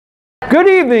Good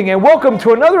evening and welcome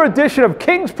to another edition of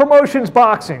King's Promotions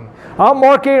Boxing. I'm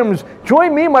Mark Abrams.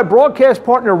 Join me and my broadcast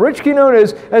partner Rich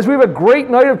Quinones as we have a great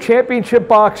night of championship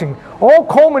boxing, all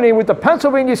culminating with the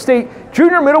Pennsylvania State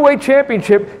Junior Middleweight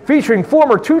Championship featuring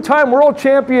former two-time world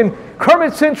champion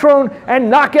Kermit Cintrone and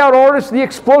knockout artist the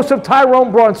explosive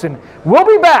Tyrone Brunson. We'll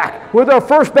be back with our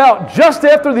first bout just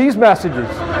after these messages.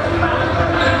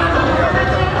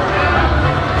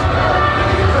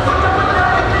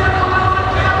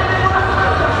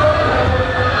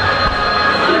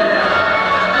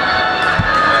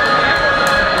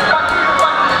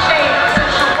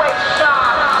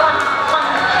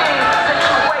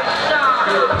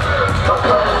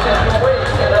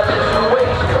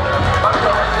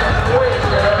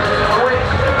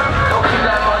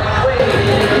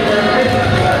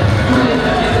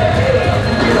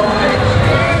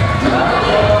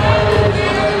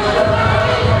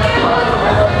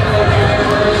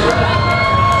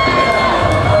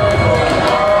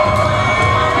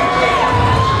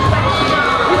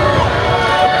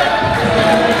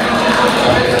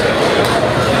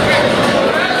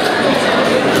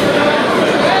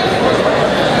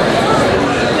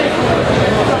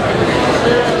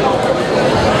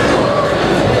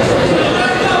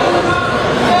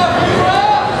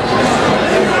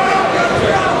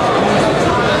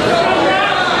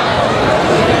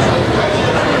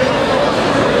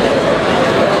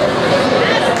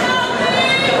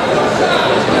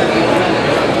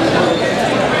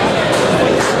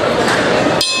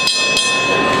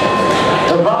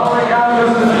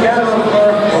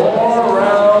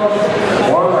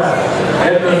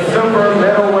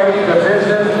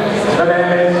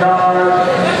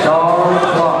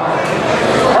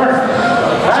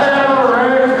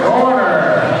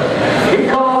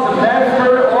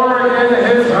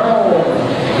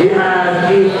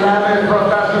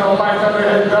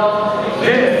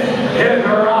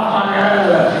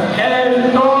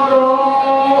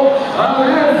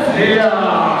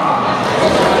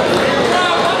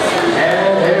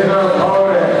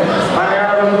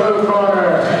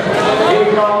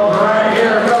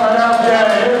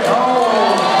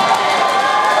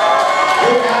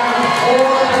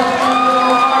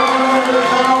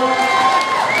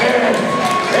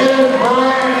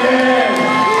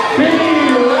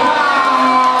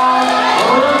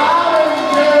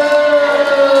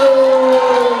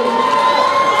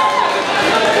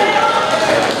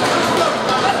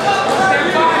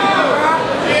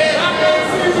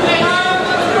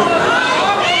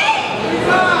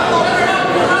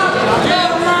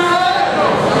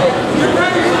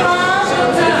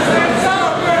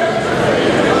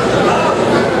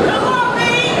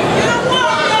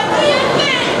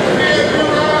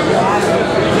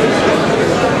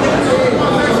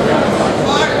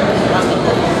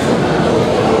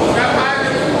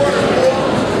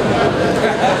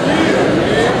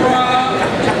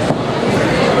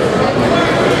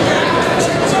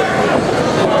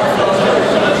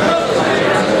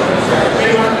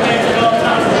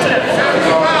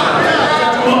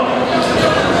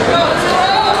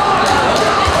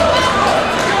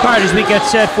 As we get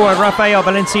set for Rafael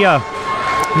Valencia,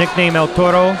 nickname El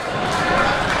Toro,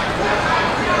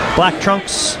 black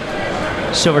trunks,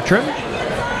 silver trim,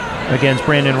 against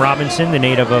Brandon Robinson, the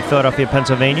native of Philadelphia,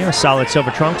 Pennsylvania. Solid silver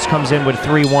trunks, comes in with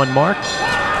 3-1 mark.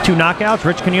 2 knockouts,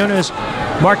 Rich Quinones,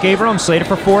 Mark Abrams, slated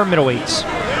for 4 middleweights.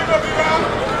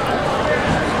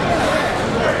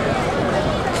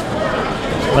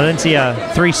 Valencia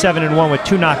 3-7-1 with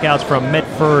 2 knockouts from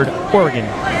Medford, Oregon.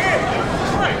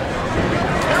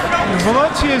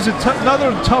 Valencia is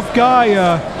another tough guy.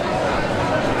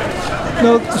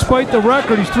 Despite the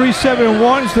record, he's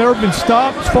 3-7-1. He's never been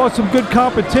stopped. He's fought some good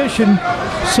competition.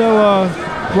 So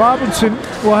Robinson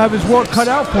will have his work cut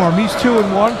out for him. He's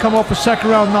 2-1. Come off a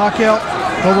second-round knockout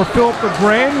over Philip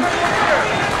Legrand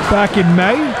back in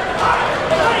May.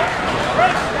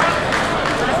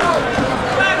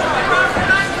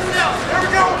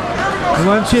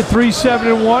 Valencia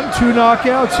 3-7-1, 2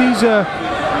 knockouts.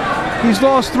 He's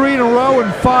lost 3 in a row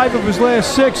and 5 of his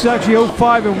last 6. He's actually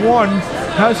 0-5-1.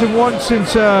 Hasn't won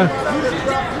since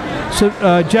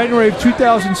January of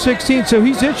 2016. So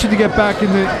he's itching to get back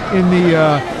in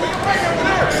the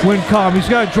win column. He's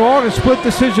got a draw and a split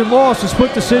decision loss. The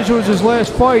split decision was his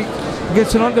last fight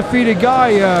against an undefeated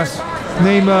guy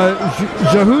named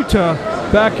Jahuta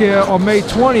back on May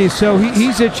 20th. So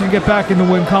he's itching to get back in the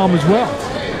win column as well.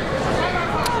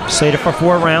 Slated for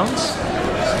 4 rounds.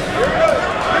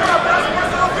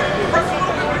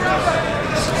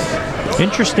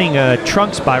 Interesting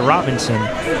trunks by Robinson.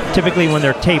 Typically when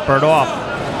they're tapered off,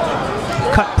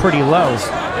 cut pretty low.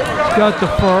 Got the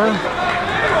fur.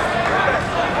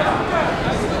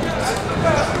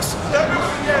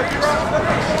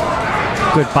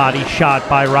 Good body shot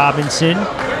by Robinson.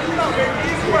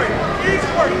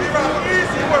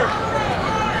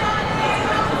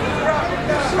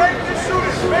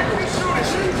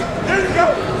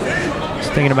 He's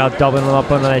thinking about doubling up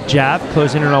on that jab,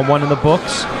 closing in on one of the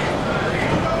books.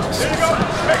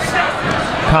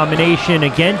 Combination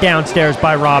again downstairs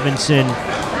by Robinson.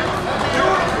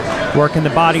 Working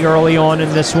the body early on in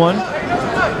this one.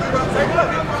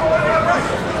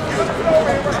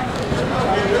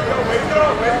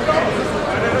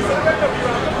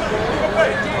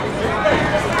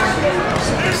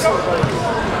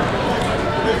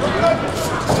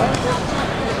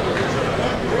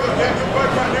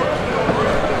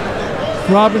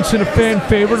 Robinson, a fan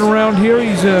favorite around here.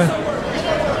 He's a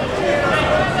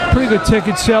pretty good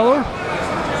ticket seller.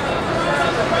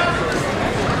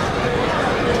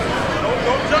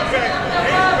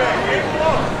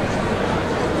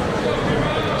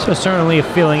 So certainly a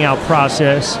feeling out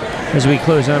process as we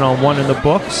close in on one of the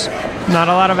books. Not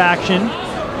a lot of action.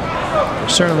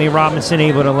 Certainly Robinson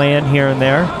able to land here and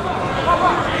there.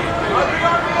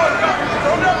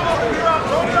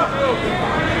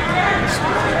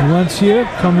 Valencia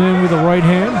coming in with a right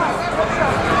hand.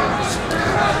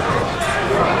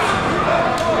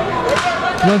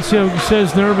 Valencia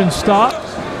says Nervin stop.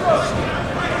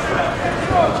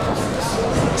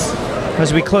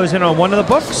 As we close in on one of the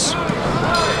books.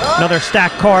 Another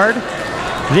stack card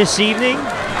this evening.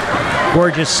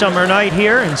 Gorgeous summer night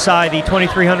here inside the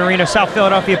 2300 Arena, South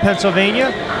Philadelphia,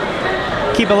 Pennsylvania.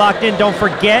 Keep it locked in. Don't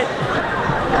forget,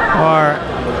 our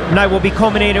night will be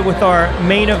culminated with our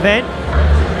main event.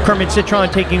 Kermit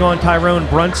Citron taking on Tyrone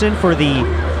Brunson for the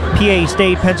PA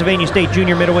State, Pennsylvania State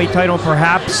Junior Middleweight title,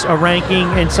 perhaps a ranking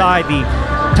inside the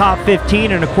top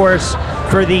 15. And of course,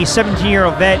 for the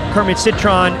 17-year-old vet, Kermit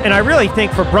Citron, and I really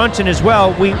think for Brunson as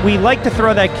well, we like to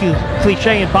throw that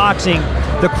cliche in boxing,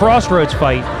 the crossroads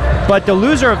fight. But the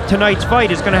loser of tonight's fight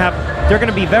is going to they're going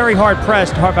to be very hard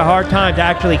pressed, have a hard time to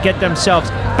actually get themselves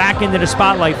back into the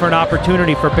spotlight for an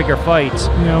opportunity for bigger fights.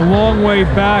 Yeah, a long way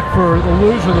back for the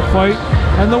loser of the fight.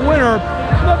 And the winner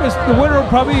will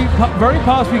probably very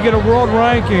possibly get a world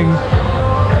ranking.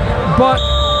 But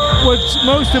what's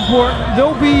most important,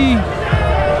 they'll be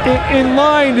in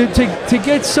line to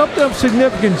get something of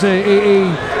significance, a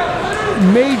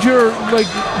major like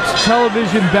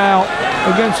television bout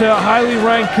against a highly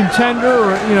ranked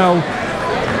contender,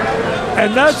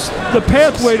 and that's the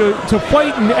pathway to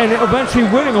fighting and eventually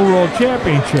winning a world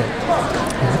championship.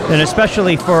 And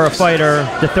especially for a fighter,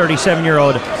 the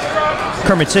 37-year-old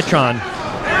Kermit Citron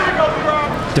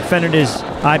defended his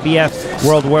IBF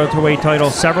World Welterweight title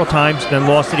several times, then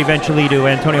lost it eventually to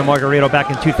Antonio Margarito back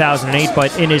in 2008.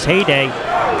 But in his heyday,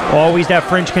 always that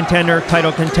fringe contender,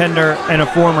 title contender, and a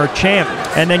former champ.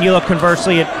 And then you look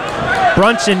conversely at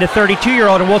Brunson, the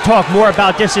 32-year-old, and we'll talk more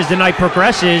about this as the night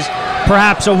progresses.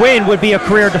 Perhaps a win would be a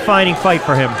career-defining fight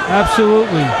for him.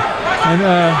 Absolutely. And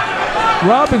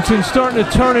Robinson's starting to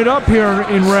turn it up here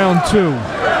in round two.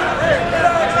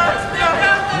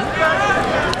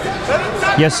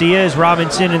 Yes, he is.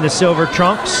 Robinson in the silver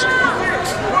trunks.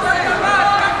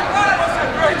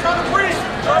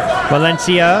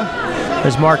 Valencia,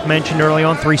 as Mark mentioned early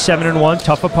on, 3-7-1.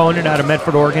 Tough opponent out of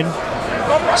Medford, Oregon.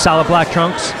 Solid black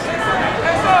trunks.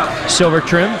 Silver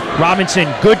trim.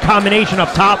 Robinson, good combination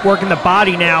up top, working the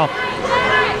body now.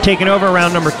 Taking over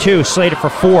round number 2, slated for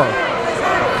 4.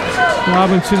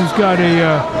 Robinson's got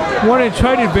a 1-inch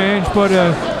height advantage, but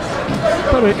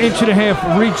about an 1.5 inch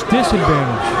reach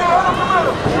disadvantage.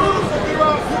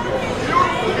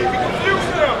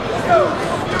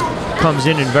 Comes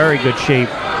in very good shape,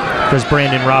 does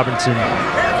Brandon Robinson.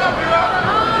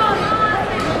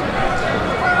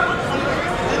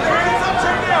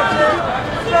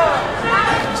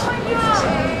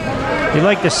 You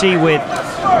like to see with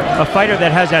a fighter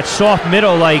that has that soft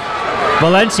middle like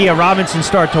Valencia, Robinson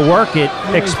start to work it,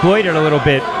 exploit it a little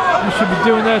bit. He should be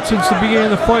doing that since the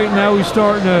beginning of the fight. Now he's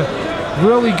starting to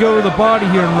really go to the body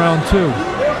here in round 2.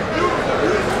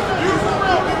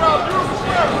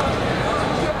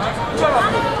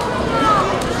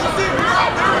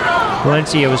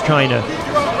 Valencia was trying to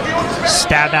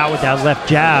stab out with that left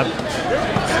jab.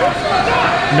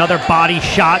 Another body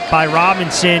shot by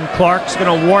Robinson. Clark's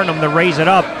going to warn him to raise it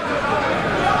up.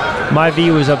 My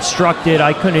view was obstructed.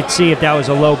 I couldn't see if that was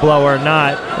a low blow or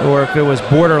not, or if it was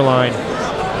borderline.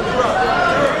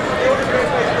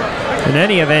 In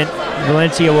any event,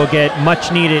 Valencia will get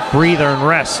much needed breather and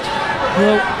rest.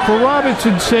 Well, for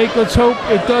Robinson's sake, let's hope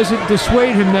it doesn't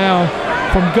dissuade him now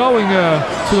from going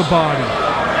to the body.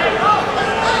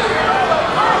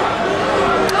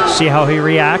 See how he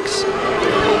reacts.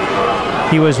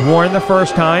 He was warned the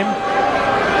first time.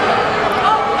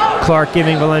 Clark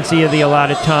giving Valencia the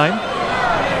allotted time.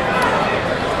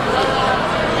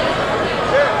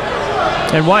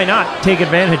 And why not take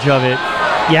advantage of it?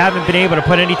 You haven't been able to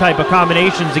put any type of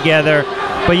combinations together,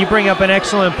 but you bring up an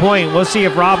excellent point. We'll see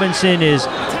if Robinson is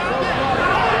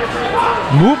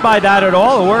moved by that at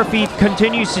all, or if he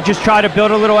continues to just try to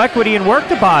build a little equity and work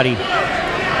the body.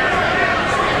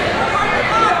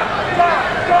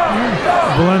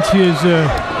 Valencia's,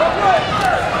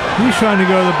 he's trying to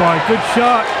go to the body. Good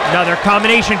shot. Another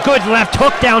combination. Good left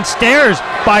hook downstairs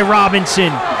by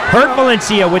Robinson. Hurt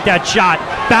Valencia with that shot.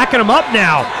 Backing him up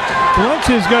now.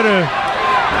 Valencia's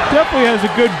definitely has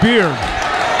a good beard.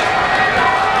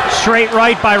 Straight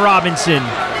right by Robinson.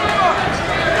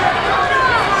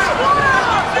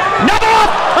 Another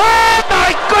left. Oh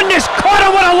my goodness. Caught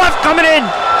him with a left coming in.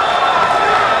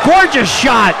 Gorgeous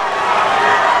shot.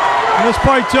 This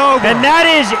fight's over. And that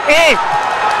is it.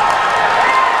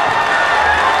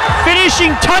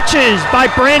 Finishing touches by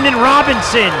Brandon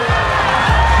Robinson.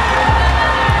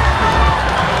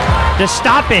 The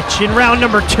stoppage in round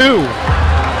number 2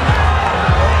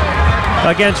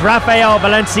 against Rafael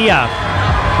Valencia.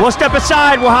 We'll step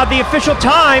aside. We'll have the official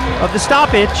time of the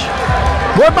stoppage.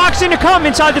 More boxing to come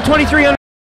inside the 2300.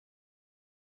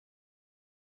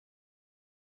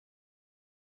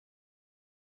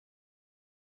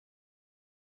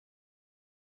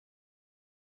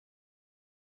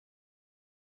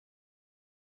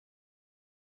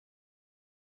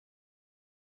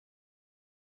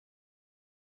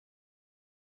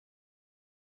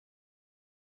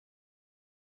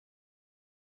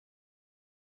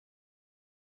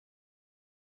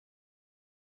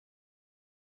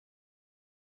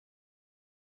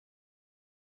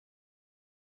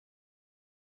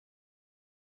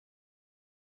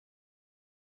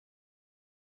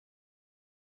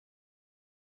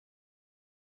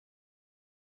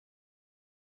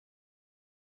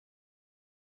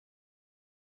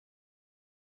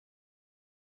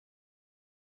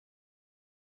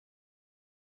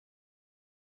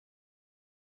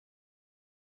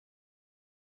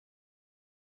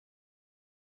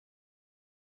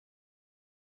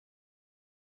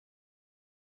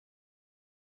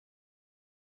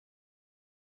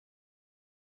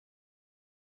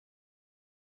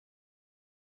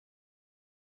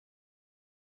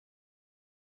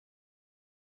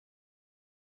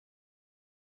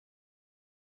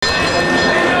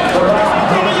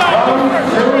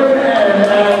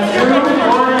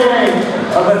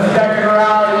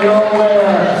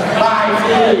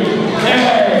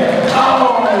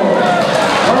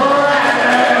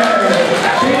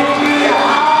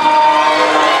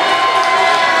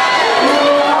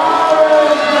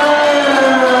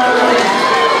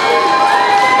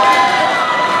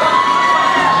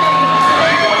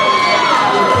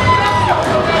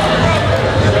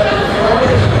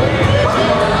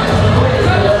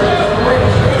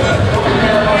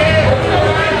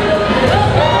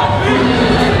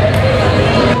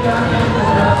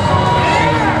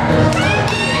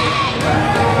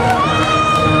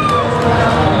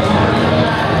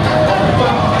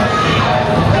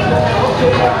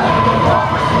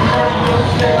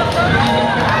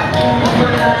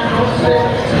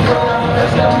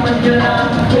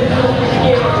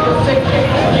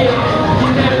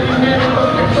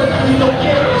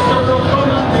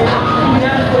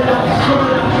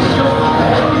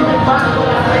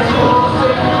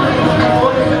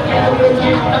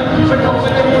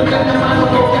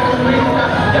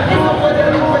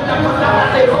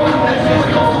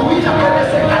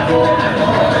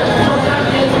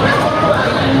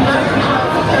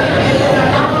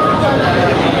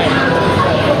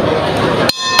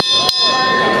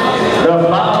 The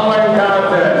following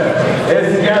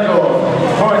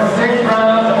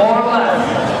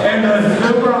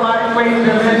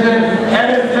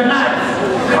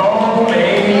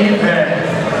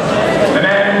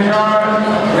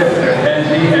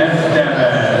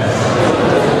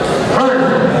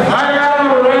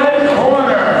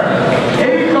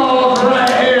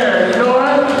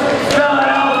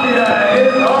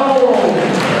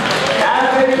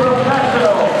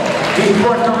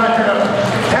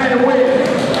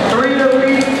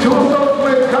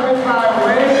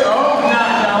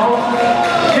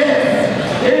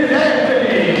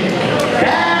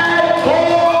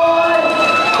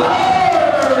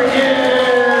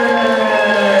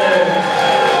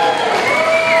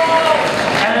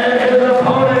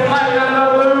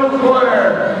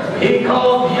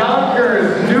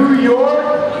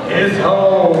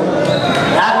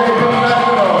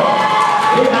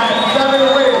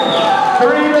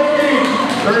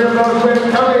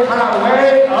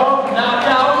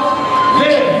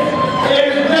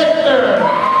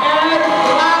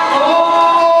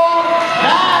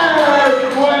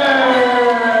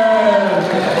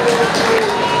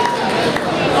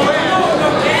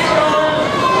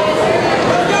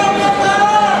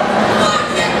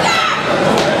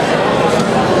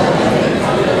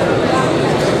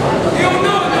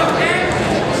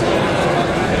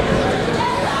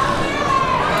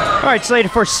right,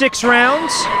 slated for 6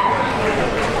 rounds.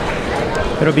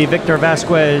 It'll be Victor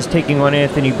Vasquez taking on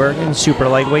Anthony Bergen, super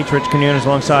lightweights. Rich Quinones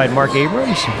alongside Mark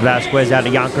Abrams. Vasquez out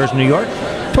of Yonkers, New York.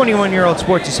 21-year-old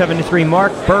sports a 7-3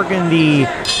 mark. Bergen, the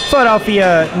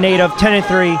Philadelphia native,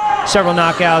 10-3, several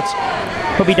knockouts.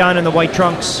 He'll be down in the white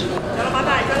trunks.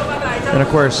 And of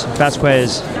course,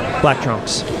 Vasquez, black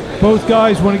trunks. Both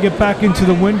guys want to get back into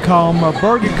the win column.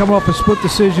 Bergen coming off a split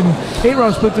decision,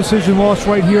 8-round split decision loss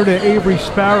right here to Avery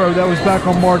Sparrow. That was back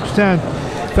on March 10th.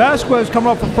 Vasquez coming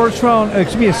off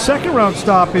a second round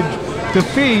stoppage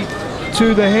defeat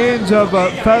to the hands of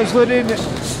Fazlidin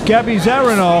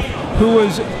Gabizarinov, who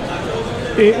was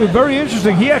very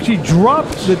interesting. He actually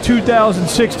dropped the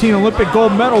 2016 Olympic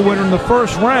gold medal winner in the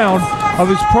first round of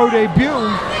his pro debut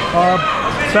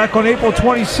back on April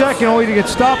 22nd, only to get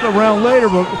stopped a round later.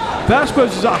 But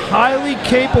Vasquez is a highly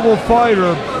capable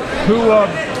fighter who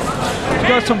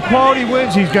got some quality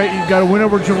wins. He's got a win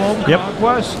over Jerome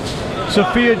Conquest.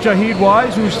 Sophia Jahid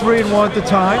Wise, who was 3-1 at the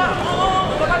time.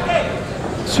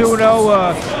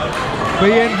 2-0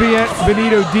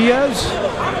 Benito Diaz.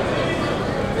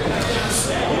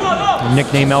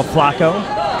 Nickname El Flaco,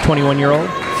 21-year-old,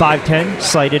 5'10",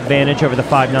 slight advantage over the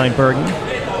 5'9" Bergen.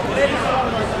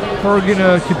 Bergen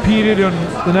competed in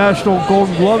the National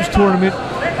Golden Gloves tournament,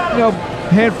 a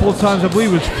handful of times. I believe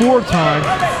it was 4 times.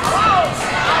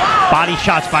 Body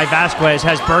shots by Vasquez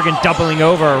has Bergen doubling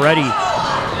over already.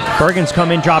 Bergen's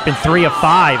come in dropping 3 of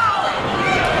 5.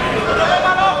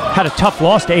 Had a tough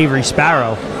loss to Avery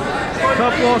Sparrow.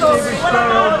 Tough loss to Avery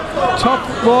Sparrow.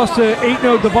 Tough loss to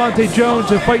 8-0 Devontae Jones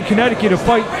to fight Connecticut. A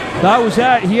fight that was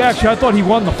at. I thought he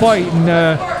won the fight, and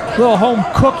a little home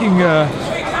cooking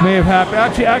may have happened.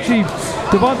 Actually,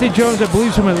 Devontae Jones, I believe,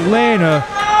 is from Atlanta,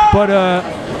 but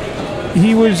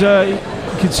he was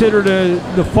considered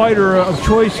the fighter of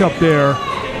choice up there.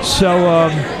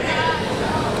 So.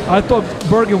 I thought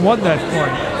Bergen won that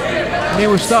fight. And they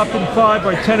were stopped in 5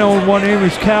 by 10-0-1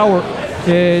 Amos Cower.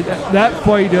 That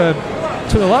fight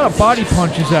took a lot of body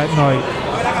punches that night.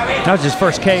 That was his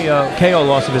first KO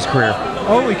loss of his career.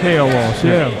 Only KO loss,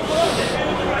 yeah.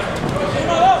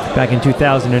 Back in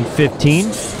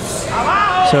 2015.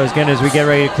 So again, as we get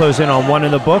ready to close in on one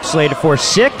of the books, slated for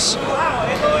 6.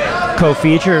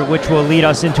 Co-feature, which will lead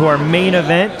us into our main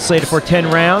event, slated for 10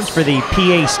 rounds for the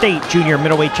PA State Junior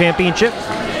Middleweight Championship.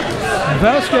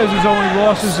 Vasquez's only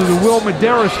losses to the Will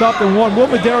Madera, stopped in 1. Will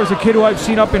Madera is a kid who I've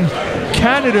seen up in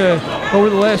Canada over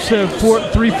the last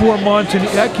 3-4 months, and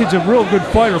that kid's a real good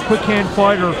fighter, quick hand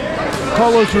fighter.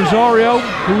 Carlos Rosario,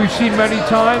 who we've seen many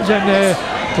times, and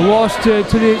the loss to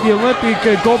the Olympic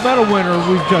gold medal winner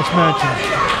we've just mentioned.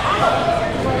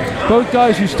 Both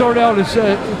guys who start out as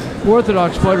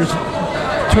Orthodox fighters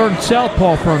turned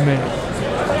southpaw for a minute.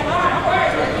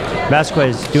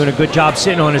 Vasquez doing a good job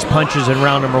sitting on his punches in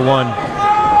round number 1.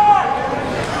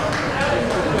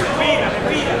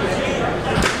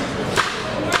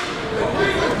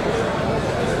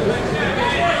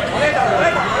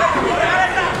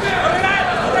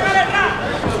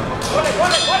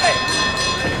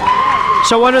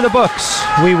 So one of the books,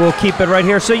 we will keep it right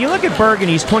here. So you look at Bergen,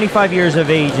 he's 25 years of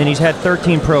age, and he's had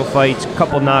 13 pro fights, a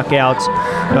couple knockouts,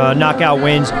 knockout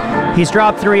wins. He's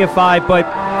dropped 3 of 5, but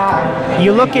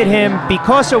you look at him,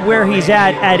 because of where he's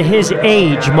at his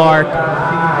age, Mark,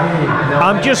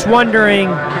 I'm just wondering,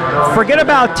 forget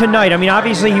about tonight. I mean,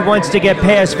 obviously he wants to get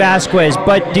past Vasquez,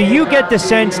 but do you get the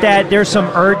sense that there's some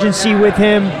urgency with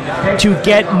him to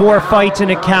get more fights in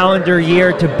a calendar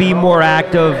year, to be more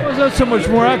active? He's not so much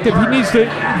more active. He needs to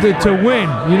win.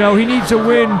 He needs to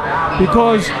win,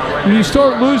 because when you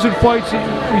start losing fights,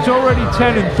 he's already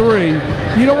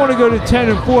 10-3. You don't want to go to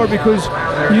 10-4, because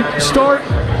you start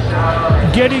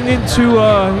getting into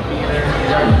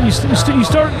you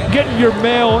start getting your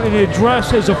mail in a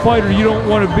dress as a fighter you don't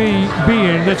want to be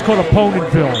in. That's called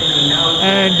opponentville.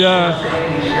 And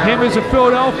him as a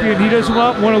Philadelphian, he doesn't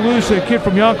want to lose to a kid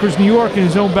from Yonkers, New York, in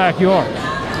his own backyard.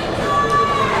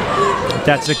 If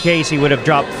that's the case, he would have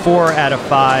dropped 4 out of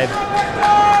 5.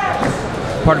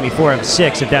 Pardon me, 4 out of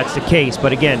 6 if that's the case.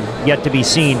 But again, yet to be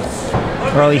seen.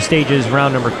 Early stages,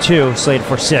 round number 2, slated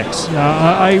for 6.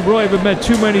 I really haven't met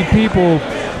too many people.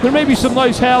 There may be some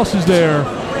nice houses there,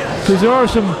 because there are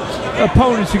some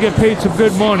opponents who get paid some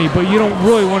good money, but you don't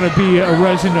really want to be a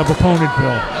resident of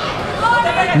Opponentville.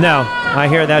 No, I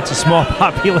hear that's a small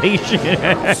population.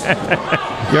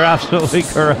 You're absolutely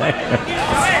correct.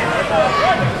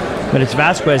 But it's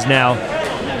Vasquez now.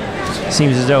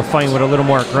 Seems as though fighting with a little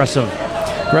more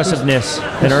aggressiveness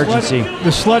and urgency.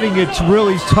 The sledding gets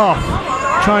really tough,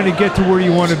 trying to get to where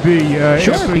you want to be.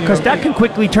 Sure, because that can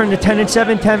quickly turn to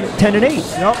 10-7,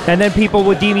 10-8. Yep. And then people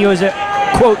would deem you as a,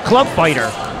 quote, club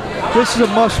fighter. This is a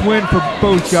must-win for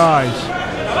both guys.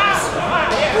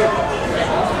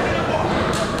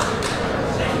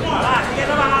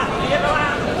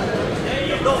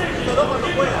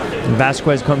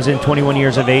 Vasquez comes in 21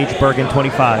 years of age, Bergen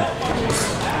 25.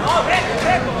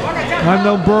 I've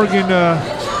known Bergen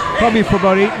probably for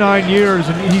about 8-9 years,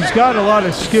 and he's got a lot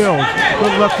of skills. A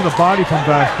little left to the body from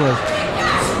Vasquez.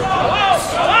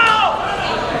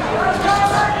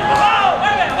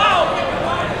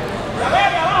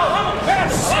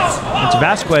 It's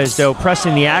Vasquez, though,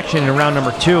 pressing the action in round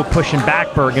number 2, pushing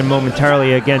back Bergen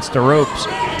momentarily against the ropes.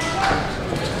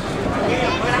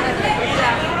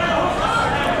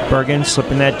 Bergen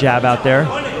slipping that jab out there.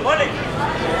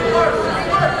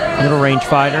 Little range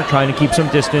fighter, trying to keep some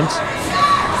distance.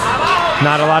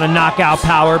 Not a lot of knockout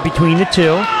power between the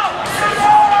two.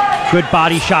 Good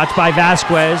body shots by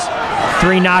Vasquez.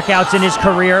 3 knockouts in his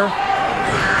career.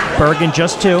 Bergen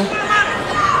just 2.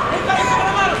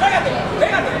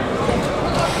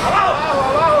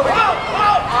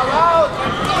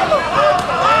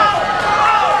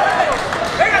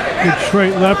 Good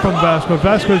straight left from Vasquez.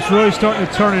 Vasquez really starting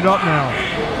to turn it up now.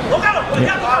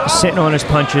 Yeah. Sitting on his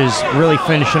punches, really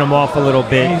finishing him off a little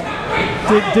bit.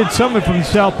 He did something from the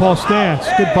southpaw stance.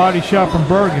 Good body shot from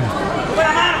Bergen.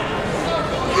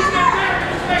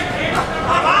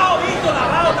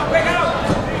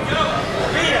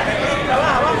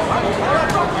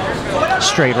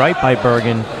 Straight right by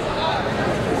Bergen.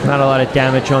 Not a lot of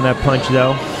damage on that punch,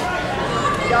 though.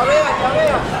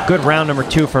 Good round number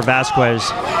 2 for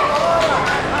Vasquez.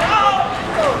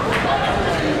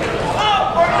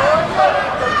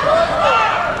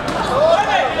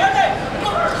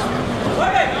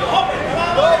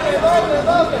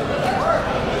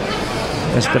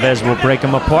 Estevez will break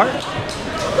him apart.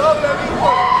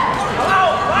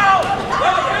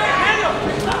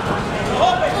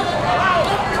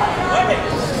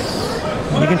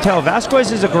 You can tell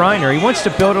Vasquez is a grinder. He wants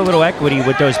to build a little equity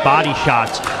with those body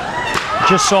shots.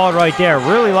 Just saw it right there.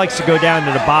 Really likes to go down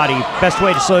to the body. Best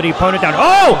way to slow the opponent down.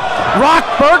 Oh! Rock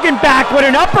Bergen back with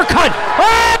an uppercut.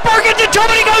 Oh! Bergen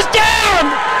determined, he goes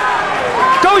down!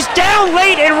 Goes down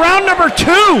late in round number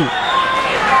 2.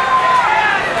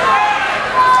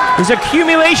 There's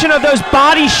accumulation of those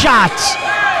body shots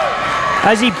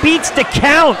as he beats the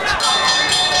count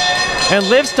and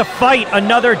lives to fight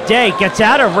another day. Gets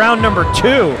out of round number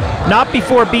 2, not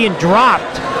before being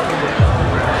dropped.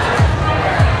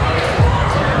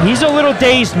 He's a little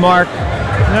dazed, Mark.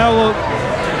 Now, look,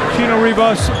 Chino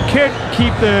Rivas can't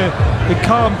keep the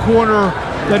calm corner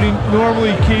that he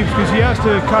normally keeps because he has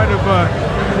to kind of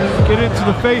get into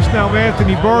the face now of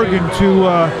Anthony Bergen to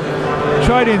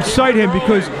try to incite him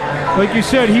because, like you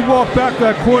said, he walked back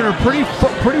that corner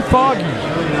pretty foggy.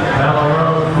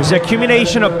 There's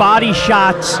accumulation of body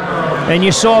shots, and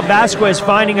you saw Vasquez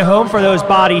finding a home for those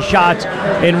body shots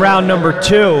in round number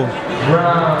 2.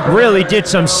 Really did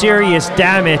some serious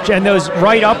damage, and those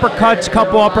right uppercuts,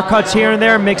 couple uppercuts here and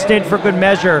there mixed in for good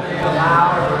measure,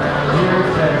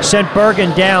 sent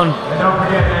Bergen down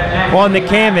on the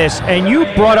canvas. And you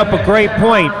brought up a great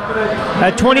point.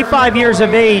 At 25 years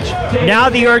of age, now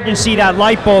the urgency, that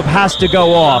light bulb has to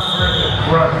go off.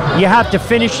 You have to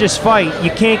finish this fight.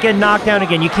 You can't get knocked down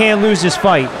again. You can't lose this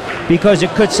fight because it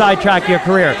could sidetrack your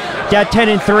career. That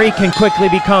 10-3 can quickly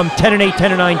become 10-8,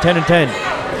 10-9, 10-10.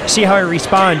 See how he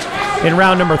responds in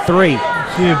round number 3.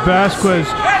 See if Vasquez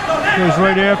goes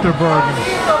right after Bergen.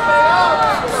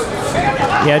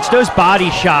 Yeah, it's those body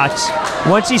shots.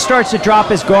 Once he starts to drop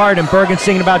his guard and Bergen's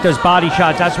thinking about those body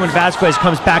shots, that's when Vasquez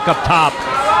comes back up top.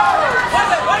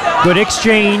 Good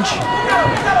exchange.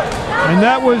 And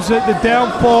that was the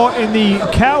downfall in the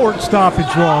Coward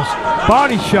stoppage loss.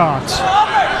 Body shots.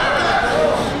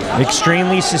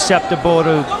 Extremely susceptible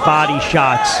to body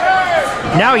shots.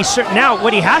 Now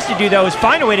what he has to do, though, is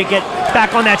find a way to get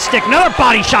back on that stick. Another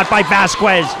body shot by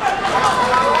Vasquez.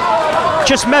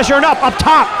 Just measuring up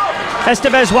top.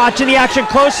 Estevez watching the action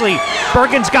closely.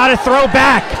 Bergen's got to throw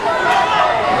back.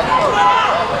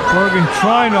 Bergen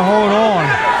trying to hold on.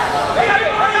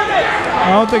 I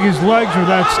don't think his legs are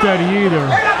that steady either.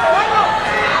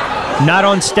 Not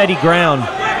on steady ground.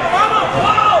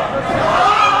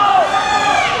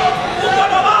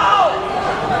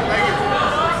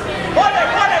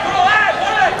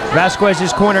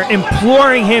 Vasquez's corner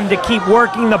imploring him to keep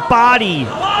working the body.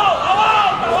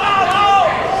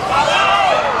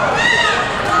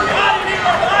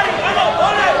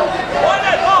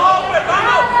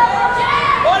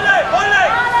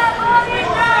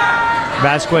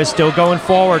 Vasquez still going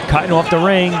forward, cutting off the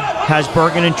ring, has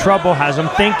Bergen in trouble, has him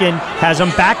thinking, has him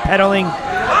backpedaling.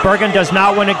 Bergen does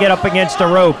not want to get up against the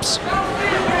ropes.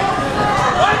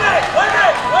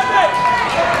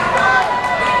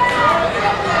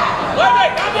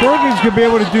 Bergen's going to be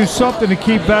able to do something to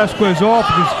keep Vasquez off,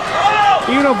 because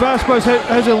even though Vasquez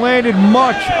hasn't landed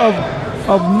much of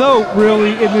note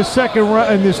really in this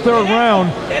third round,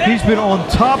 he's been on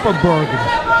top of Bergen.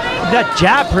 That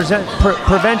jab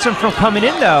prevents him from coming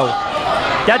in, though.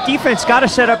 That defense got to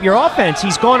set up your offense.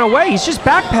 He's gone away. He's just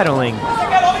backpedaling.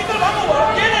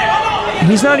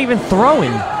 He's not even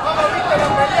throwing. A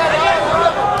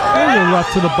little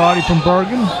left to the body from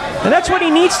Bergen. And that's what he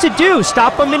needs to do.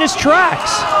 Stop him in his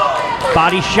tracks.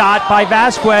 Body shot by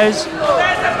Vasquez.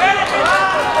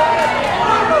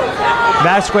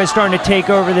 Vasquez starting to take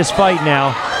over this fight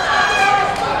now.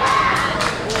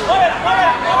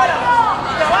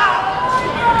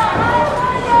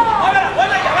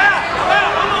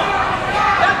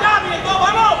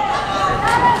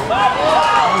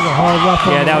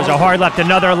 Yeah, that was a hard left.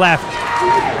 Another left.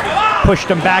 Pushed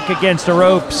him back against the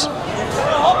ropes.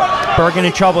 Bergen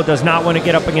in trouble, does not want to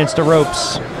get up against the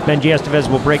ropes. Benji Estevez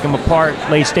will break him apart.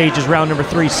 Late stages, round number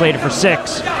 3, slated for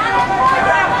 6.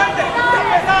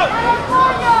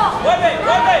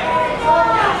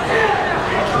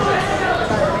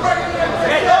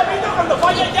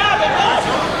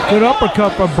 Good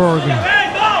uppercut by Bergen.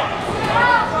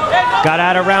 Got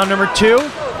out of round number 2.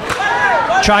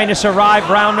 Trying to survive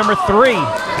round number 3.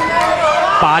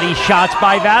 Body shots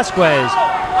by Vasquez.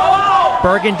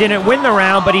 Bergen didn't win the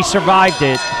round, but he survived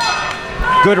it.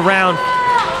 Good round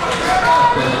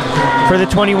for the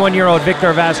 21-year-old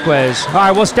Victor Vasquez. All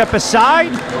right, we'll step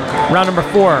aside. Round number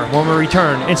 4 when we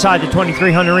return inside the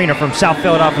 2300 Arena from South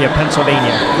Philadelphia,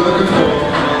 Pennsylvania.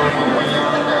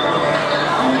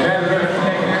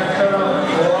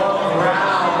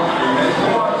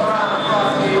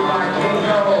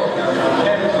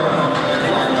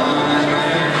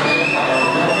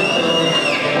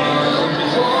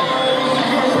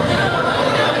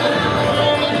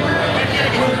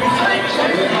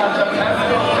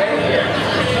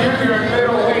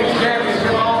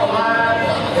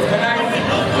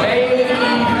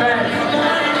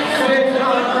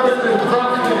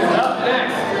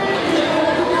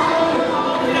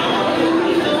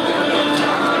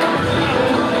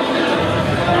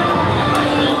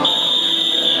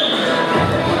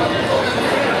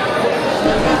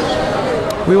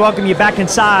 We welcome you back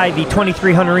inside the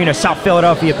 2300 Arena, South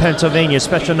Philadelphia, Pennsylvania.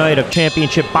 Special night of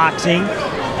championship boxing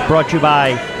brought to you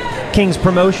by King's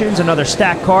Promotions, another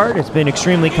stack card. It's been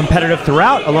extremely competitive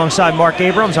throughout. Alongside Mark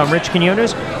Abrams, I'm Rich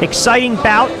Quinones. Exciting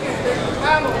bout.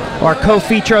 Our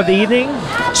co-feature of the evening,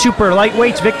 super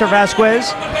lightweights, Victor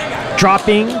Vasquez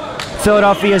dropping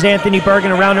Philadelphia's Anthony Bergen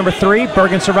in round number 3.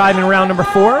 Bergen surviving in round number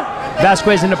 4.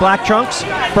 Vasquez in the black trunks,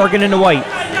 Bergen in the white.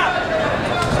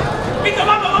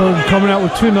 Bergen coming out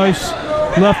with 2 nice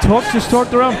left hooks to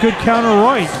start the round. Good counter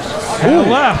right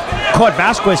and left. Caught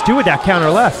Vasquez too with that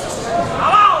counter left.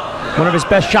 One of his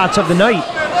best shots of the night.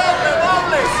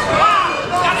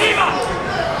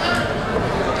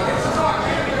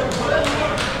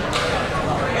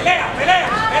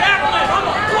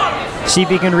 See if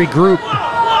he can regroup.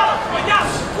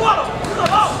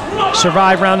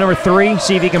 Survive round number 3.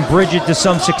 See if he can bridge it to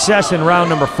some success in round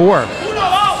number 4.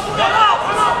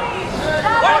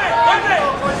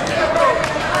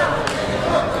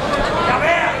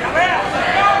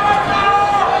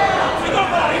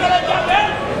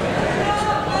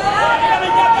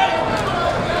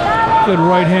 Good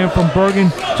right hand from Bergen.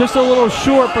 Just a little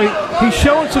short, but he's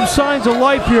showing some signs of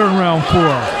life here in round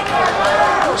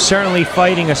 4. Certainly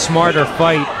fighting a smarter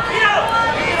fight.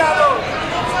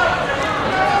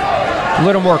 A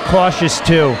little more cautious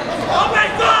too.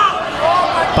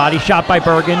 Body shot by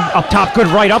Bergen. Up top, good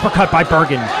right uppercut by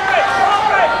Bergen.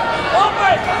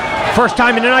 First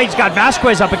time in the night, he's got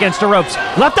Vasquez up against the ropes.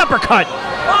 Left uppercut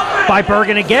by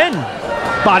Bergen again.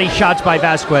 Body shots by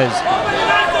Vasquez.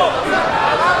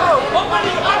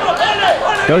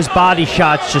 Those body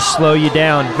shots just slow you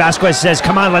down. Vasquez says,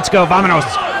 come on, let's go, vámonos.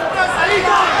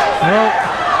 Well,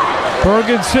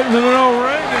 Bergen's sitting in the middle of the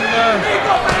ring, and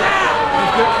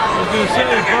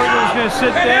Bergen was going to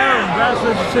sit there, and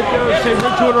Vasquez would sit there and say,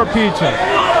 Rich, order a pizza.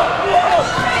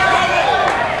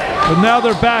 But now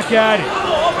they're back at it.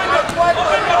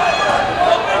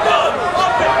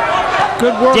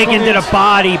 Good work. Digging to the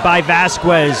body by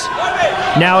Vasquez.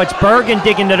 Now it's Bergen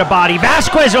digging to the body.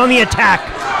 Vasquez on the attack.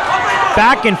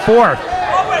 Back and forth.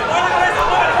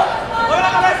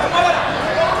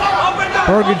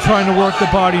 Bergen trying to work the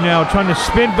body now, trying to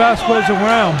spin Vasquez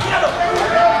around.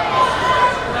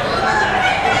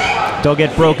 They'll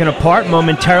get broken apart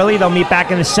momentarily. They'll meet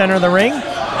back in the center of the ring.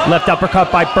 Left uppercut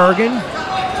by Bergen.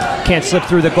 Can't slip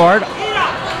through the guard.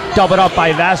 Doubled up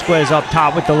by Vasquez up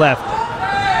top with the left.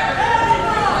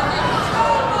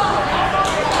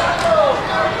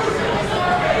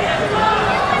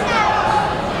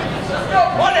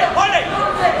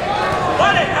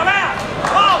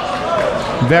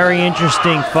 Very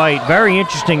interesting fight. Very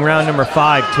interesting round number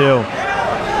 5, too.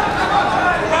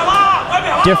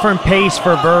 Different pace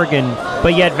for Bergen,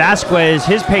 but yet Vasquez,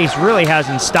 his pace really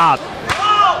hasn't stopped.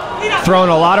 Throwing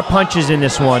a lot of punches in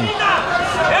this one.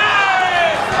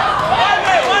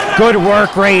 Good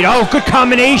work rate. Oh, good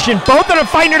combination. Both of them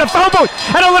fighting at a phone booth.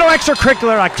 And a little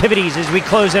extracurricular activities as we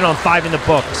close in on 5 in the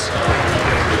books.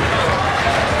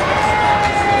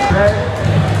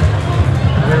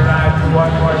 One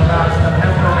more time, the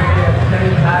Pennsylvania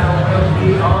State title will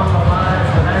be on the line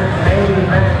for the next main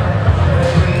event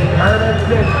between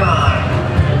Ernest Citron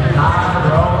and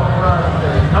Tyrone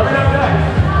Brunson. Coming up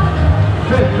next,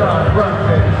 Citron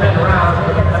Brunson, 10 rounds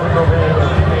for the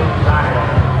Pennsylvania State title.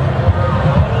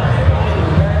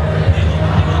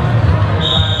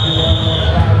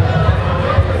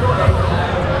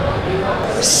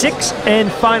 6th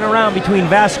and final round between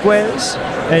Vasquez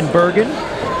and Bergen.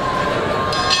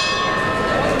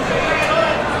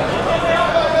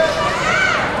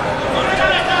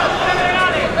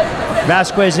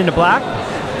 Vasquez in the black.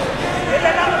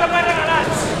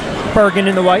 Bergen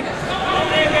in the white.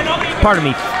 Pardon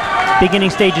me. Beginning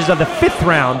stages of the 5th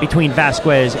round between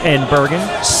Vasquez and Bergen.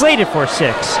 Slated for 6.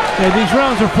 Yeah, these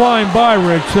rounds are flying by,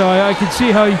 Rich. I can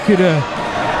see how you could...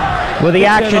 well, the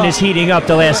action is heating up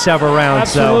the last several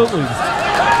rounds. Absolutely. So.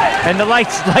 And the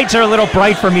lights are a little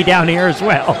bright for me down here as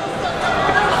well.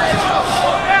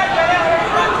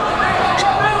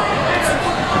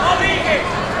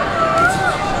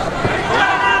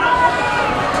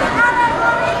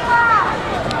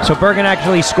 So Bergen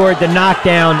actually scored the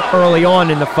knockdown early on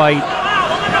in the fight,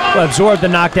 absorbed the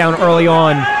knockdown early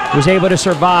on, was able to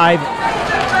survive.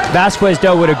 Vasquez,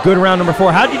 though, with a good round number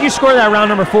 4. How did you score that round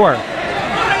number 4?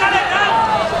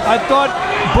 I thought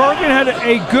Bergen had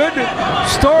a good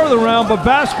start of the round, but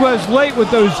Vasquez late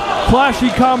with those flashy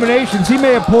combinations. He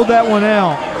may have pulled that one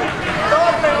out.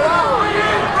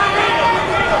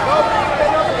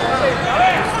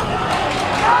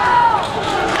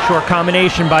 Short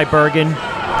combination by Bergen.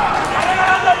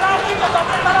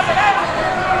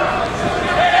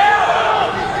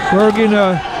 Bergen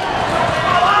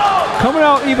coming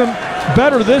out even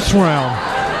better this round.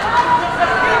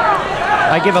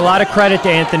 I give a lot of credit to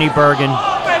Anthony Bergen.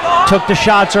 Took the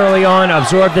shots early on,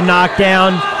 absorbed the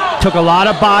knockdown, took a lot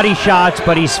of body shots,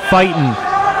 but he's fighting.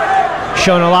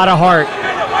 Showing a lot of heart.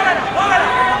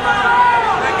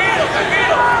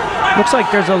 Looks like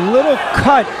there's a little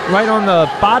cut right on the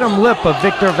bottom lip of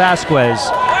Victor Vasquez.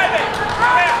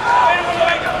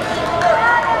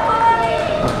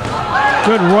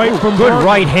 Good right from Good Bergen.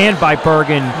 right hand by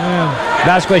Bergen. Yeah.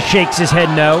 Vasquez shakes his head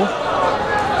no.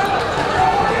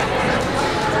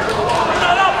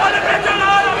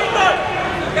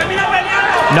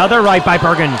 Another right by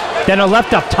Bergen. Then a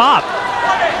left up top.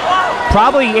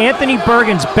 Probably Anthony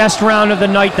Bergen's best round of the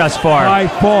night thus far. By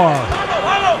far.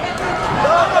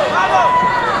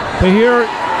 But here,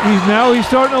 he's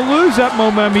starting to lose that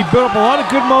momentum. He built up a lot of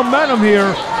good momentum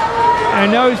here.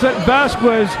 And now he's letting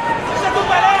Vasquez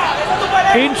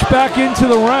inch back into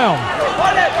the round.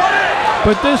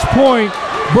 But at this point,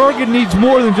 Bergen needs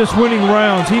more than just winning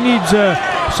rounds. He needs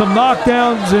some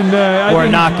knockdowns and or a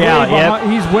knockout. Yep.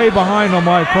 He's way behind on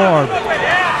my card.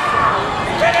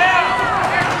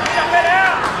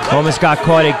 Almost got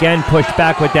caught again, pushed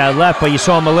back with that left, but you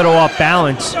saw him a little off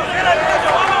balance.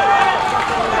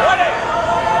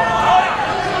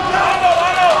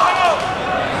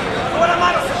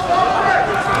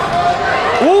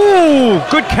 Ooh,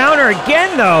 good counter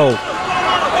again, though.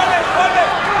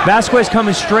 Vasquez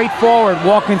coming straight forward,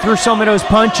 walking through some of those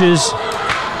punches.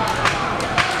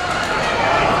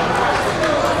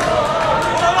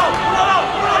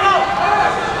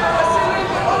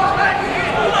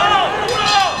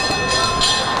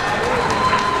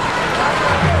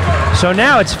 So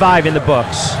now it's 5 in the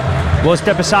books. We'll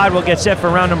step aside, we'll get set for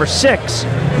round number 6.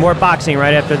 More boxing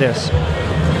right after this.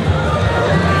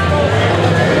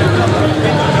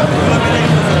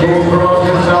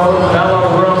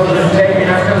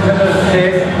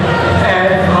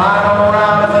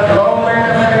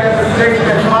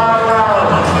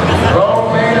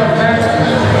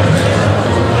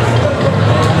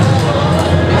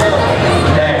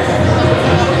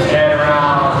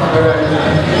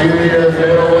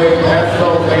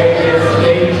 Pennsylvania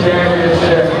State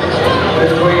Championship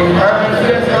between Ernest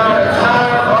Citron and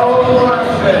Tyrone Brunson.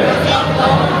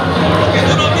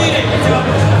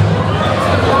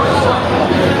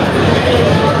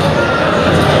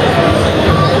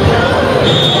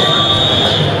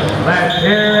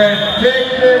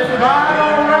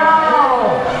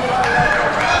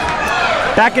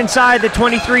 Back inside the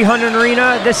 2300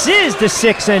 Arena, this is the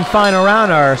sixth and final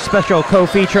round, our special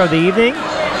co-feature of the evening.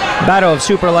 Battle of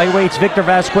super lightweights. Victor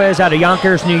Vasquez out of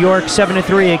Yonkers, New York,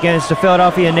 7-3 against the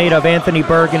Philadelphia native Anthony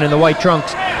Bergen in the white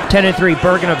trunks, 10-3.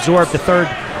 Bergen absorbed the third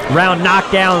round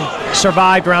knockdown,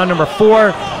 survived round number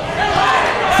 4,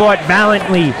 fought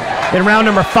valiantly in round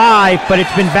number 5, but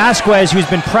it's been Vasquez who's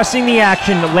been pressing the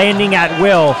action, landing at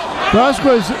will.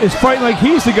 Vasquez is fighting like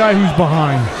he's the guy who's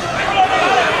behind.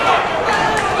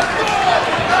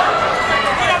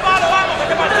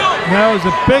 That was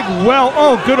a big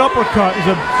good uppercut.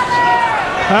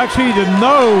 Actually, the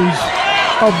nose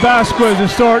of Vasquez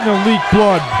is starting to leak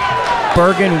blood.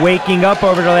 Bergen waking up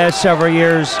over the last several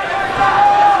years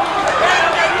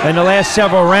and the last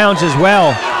several rounds as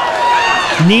well.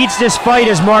 Needs this fight,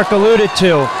 as Mark alluded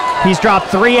to. He's dropped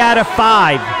 3 out of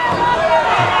 5.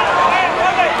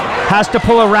 Has to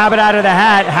pull a rabbit out of the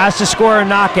hat, has to score a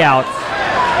knockout.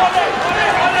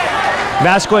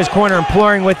 Vasquez corner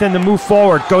imploring with him to move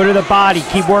forward, go to the body,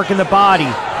 keep working the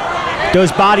body.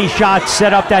 Those body shots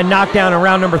set up that knockdown in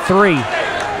round number 3.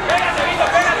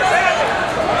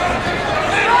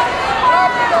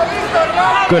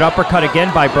 Good uppercut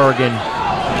again by Bergen.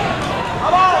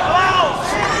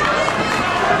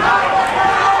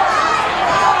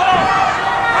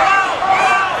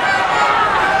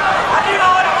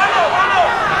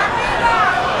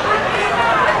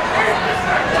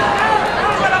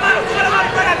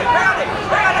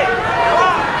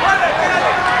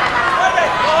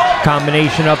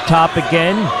 Combination up top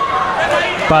again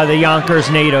by the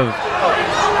Yonkers native.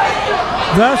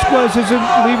 Vasquez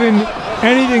isn't leaving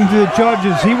anything to the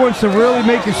judges. He wants to really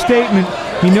make a statement.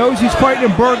 He knows he's fighting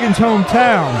in Bergen's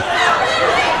hometown.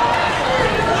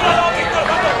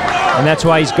 And that's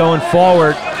why he's going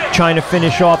forward, trying to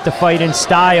finish off the fight in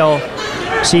style.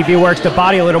 See if he works the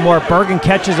body a little more. Bergen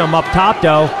catches him up top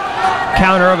though.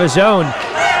 Counter of his own.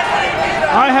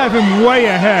 I have him way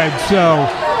ahead,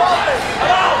 so...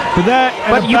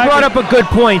 But you brought up a good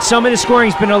point. Some of the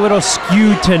scoring's been a little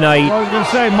skewed tonight. I was going to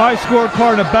say, my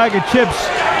scorecard and a bag of chips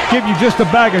give you just a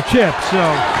bag of chips, so...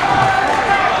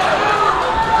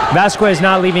 Vasquez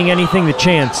not leaving anything to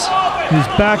chance. He's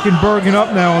backing Bergen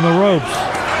up now on the ropes.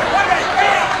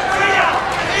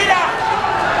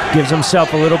 Gives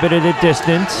himself a little bit of the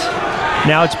distance.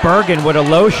 Now it's Bergen with a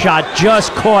low shot,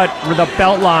 just caught with a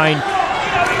belt line.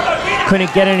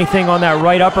 Couldn't get anything on that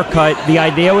right uppercut. The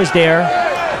idea was there.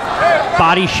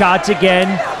 Body shots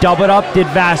again, doubled up did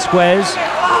Vasquez.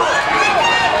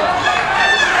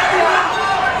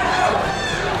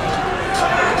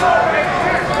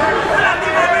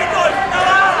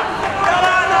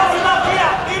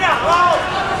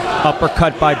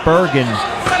 Uppercut by Bergen.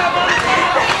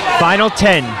 Final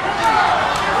 10.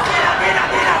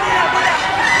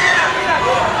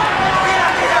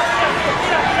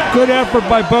 Good effort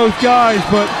by both guys,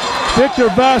 but Victor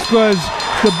Vasquez,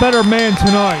 the better man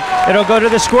tonight. It'll go to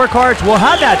the scorecards. We'll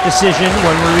have that decision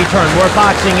when we return. More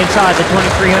boxing inside the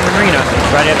 2300 Arena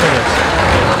right after this.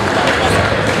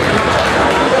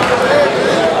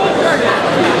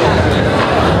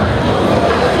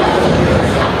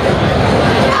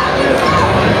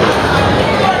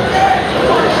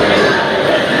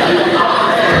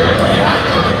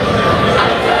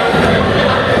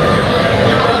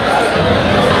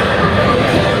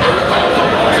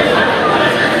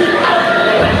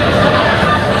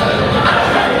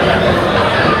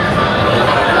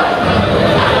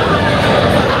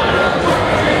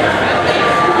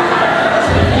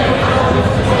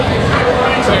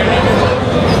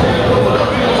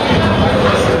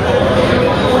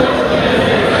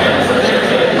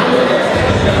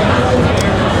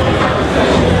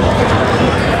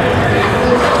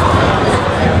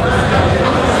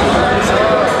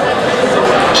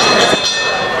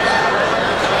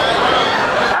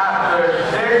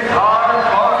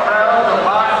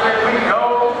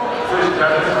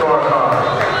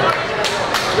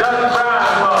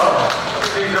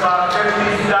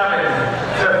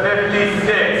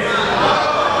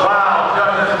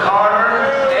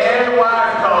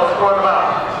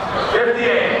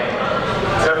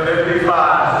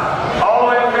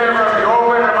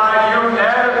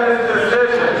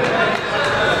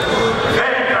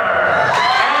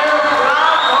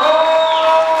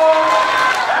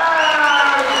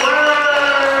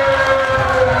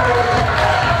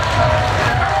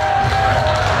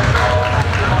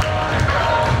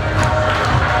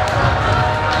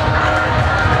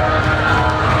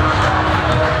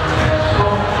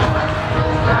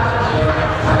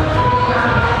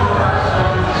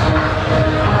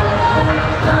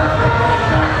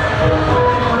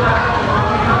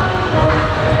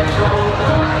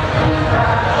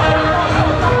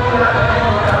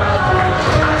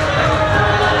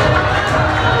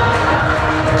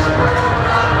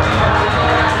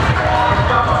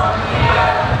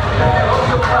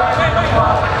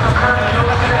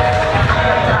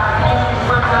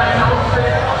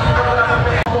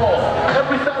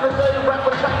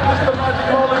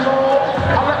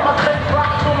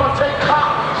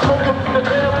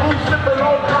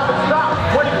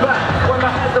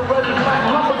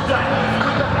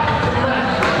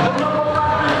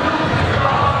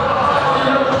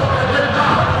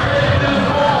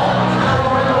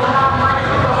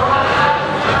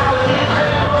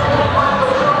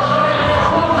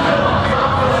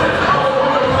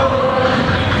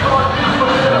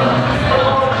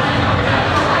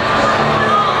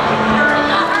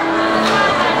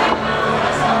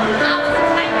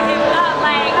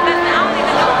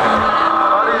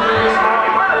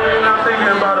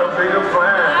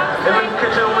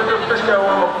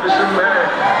 fishing man.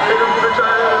 Hit a bitch, I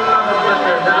hit another bitch,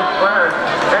 and hit a plan.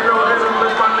 Ain't no hit a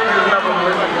bitch, my niggas never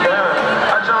miss a damn.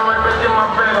 I try my best, get my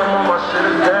bag, I'm on my shit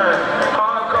again.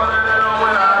 Hard calling it on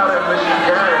when I out in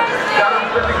Michigan. Got him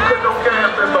 50 quick, no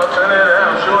camp, it's about 10 of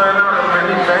them. Shooting out a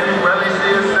mini thing, really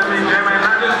see it, send me jamming.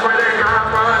 I just pray that God,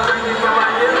 brother, thank you for my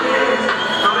enemies.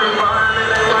 So they behind me,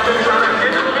 they wasn't trying to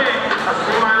get to me. I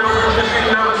see my little bitch, she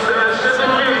never said shit to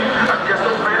me. I guess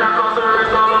the pain I caused her is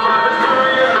all of my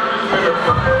history. And I'm just gonna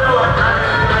fuck it up.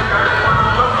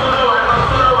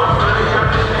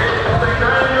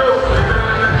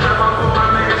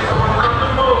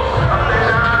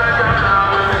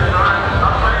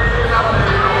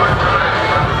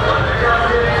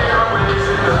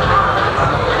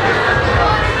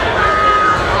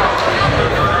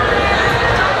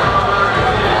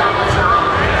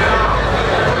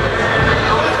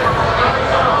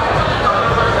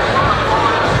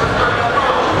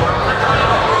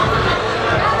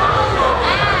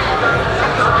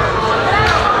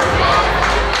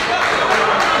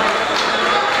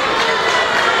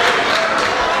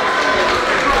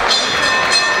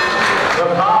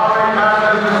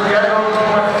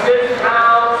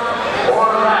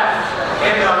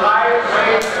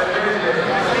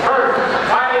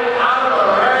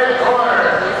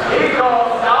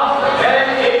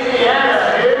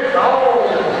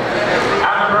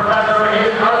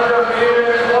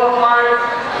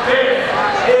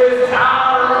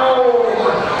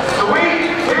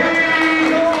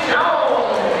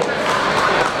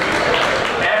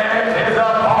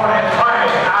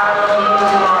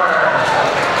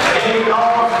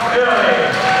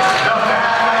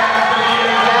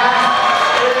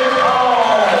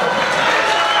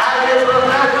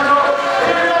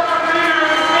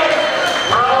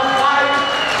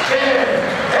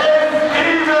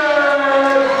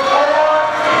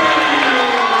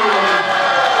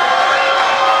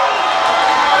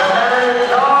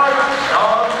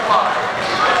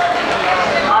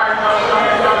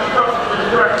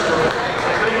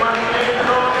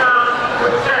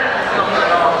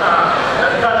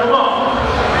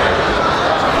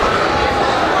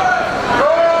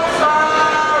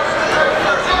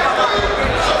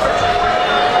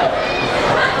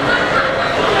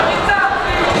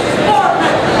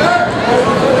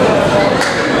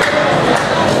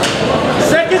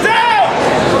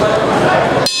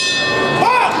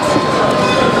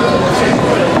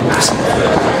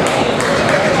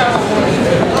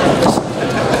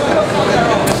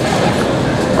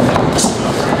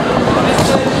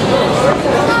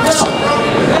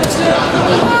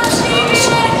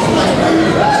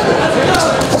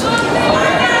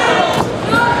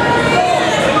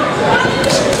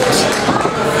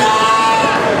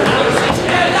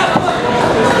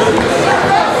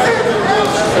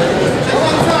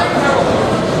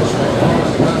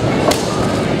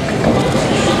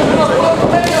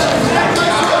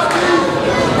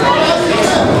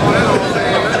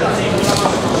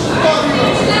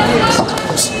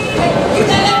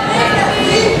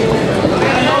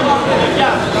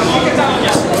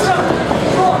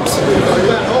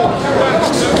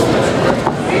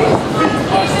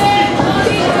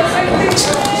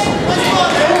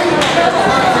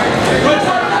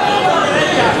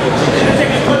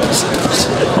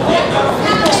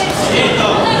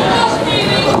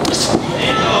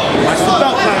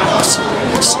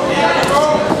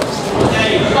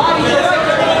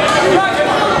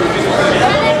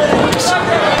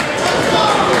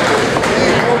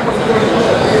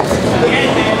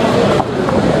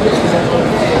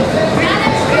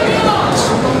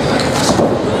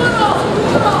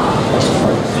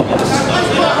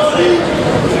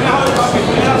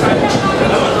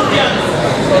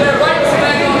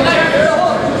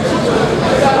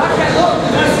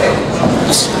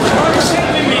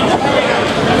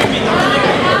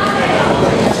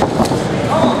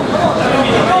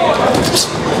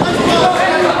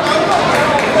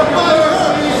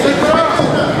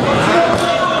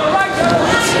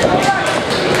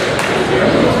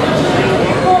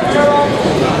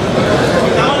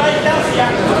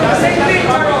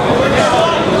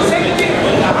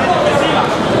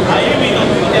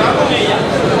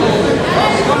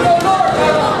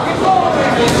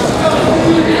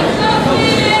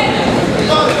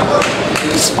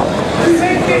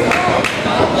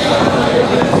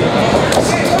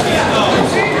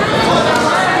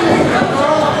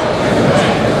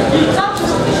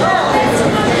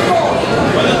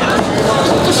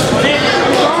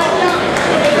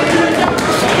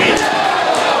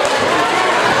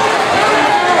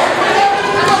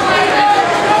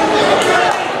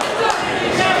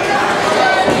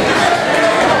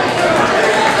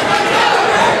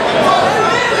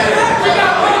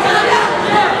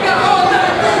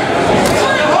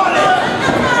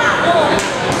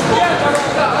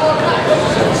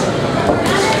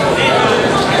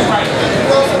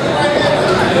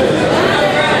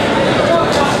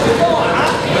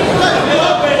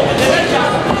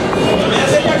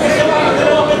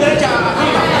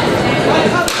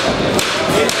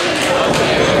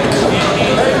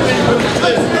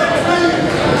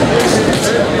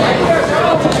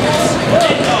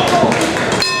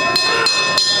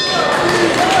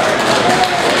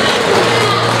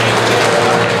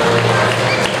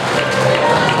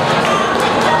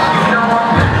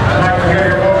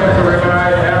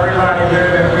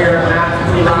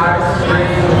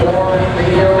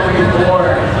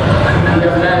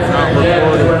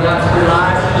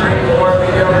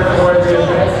 reminder for the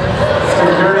event,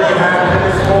 security has been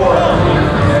informed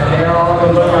that they are on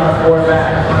the lookout for that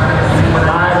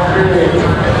live streaming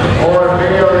or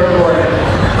video recording.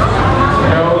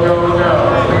 No, no, no.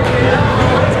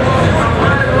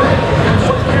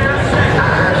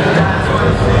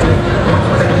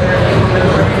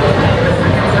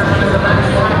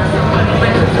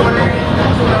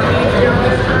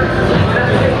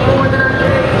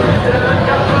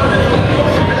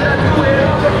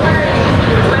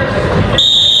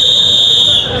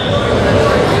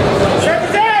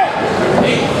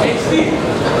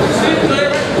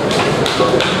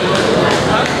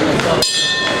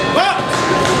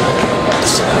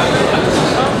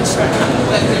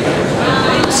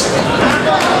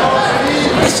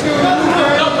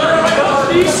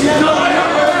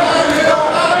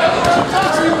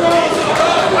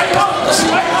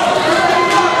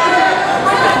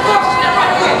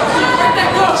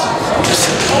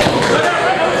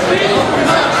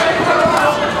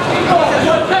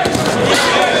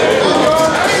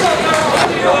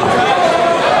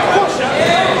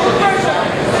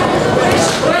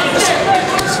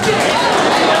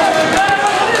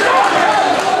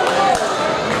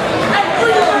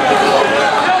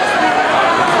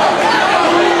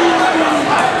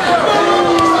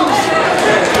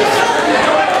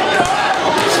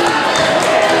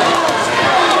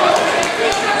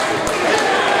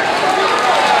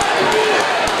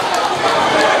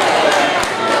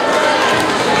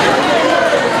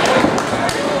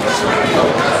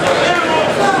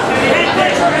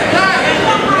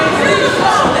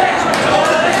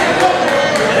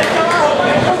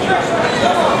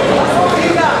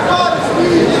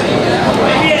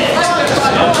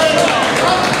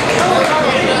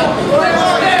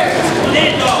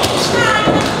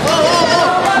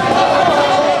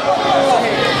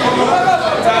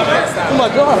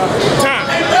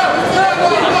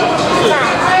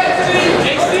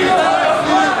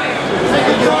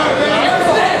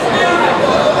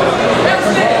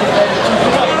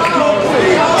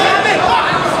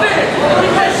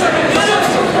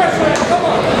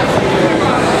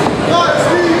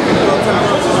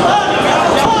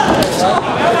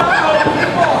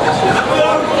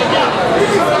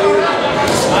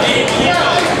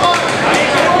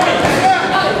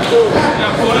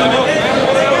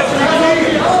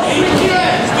 Yeah.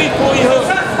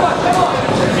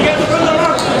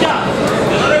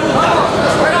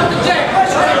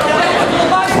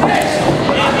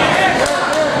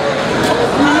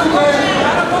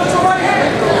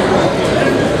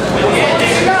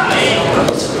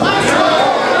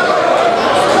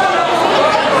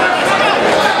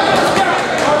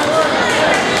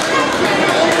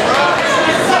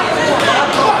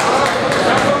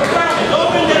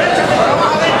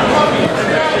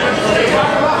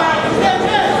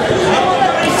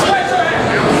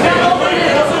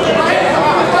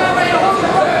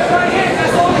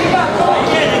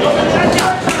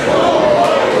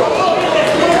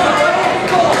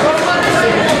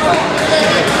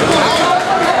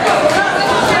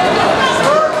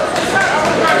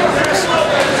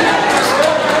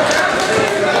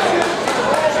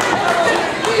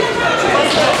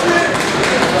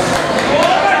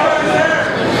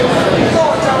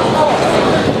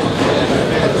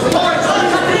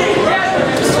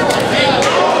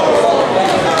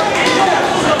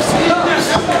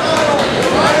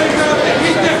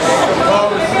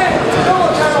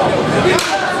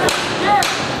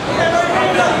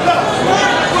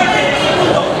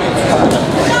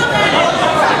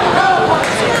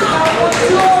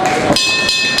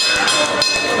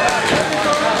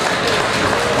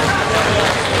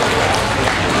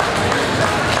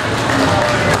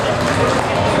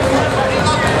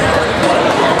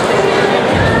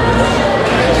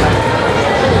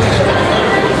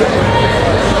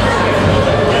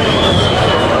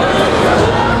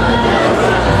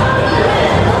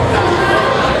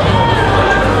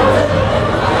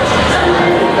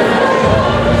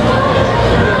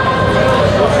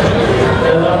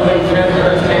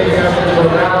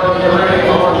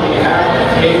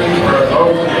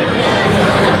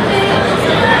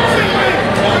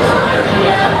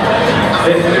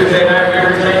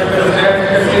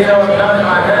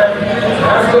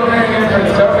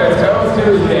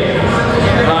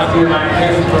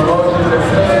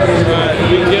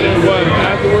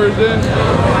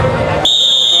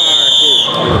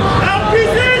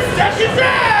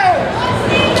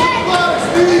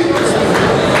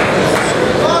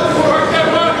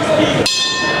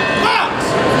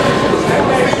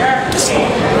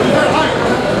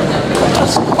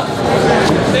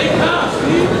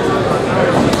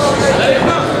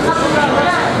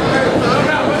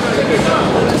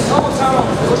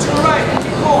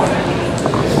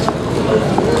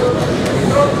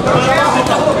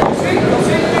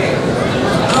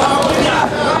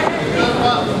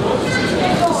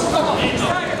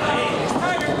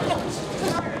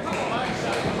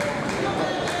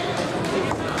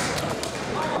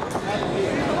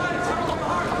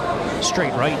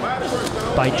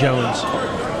 by Jones.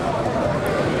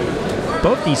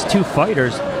 Both these two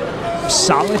fighters,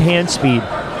 solid hand speed.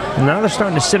 And now they're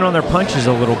starting to sit on their punches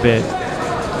a little bit.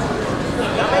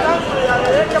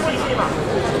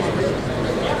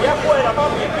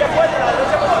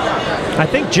 I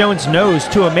think Jones knows,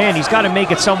 to a man, he's got to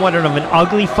make it somewhat of an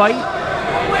ugly fight.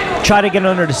 Try to get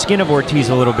under the skin of Ortiz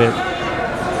a little bit.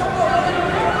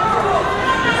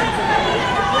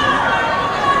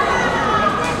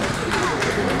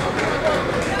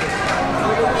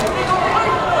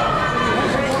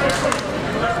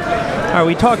 All right,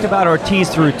 we talked about Ortiz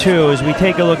through 2. As we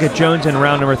take a look at Jones in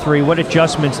round number 3, what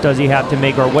adjustments does he have to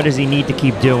make, or what does he need to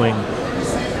keep doing?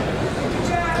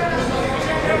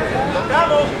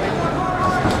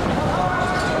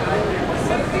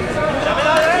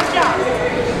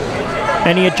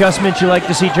 Any adjustments you like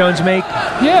to see Jones make?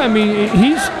 Yeah, I mean,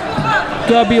 he's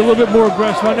got to be a little bit more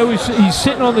aggressive. I know he's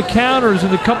sitting on the counters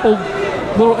in a couple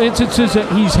little instances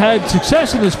that he's had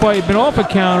success in this fight, been off of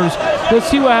counters. Let's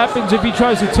see what happens if he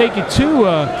tries to take it to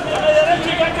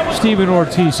Steven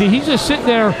Ortiz. See, he's just sitting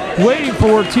there waiting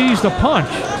for Ortiz to punch.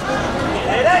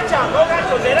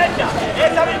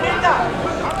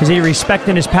 Is he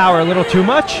respecting his power a little too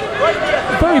much?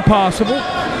 Very possible.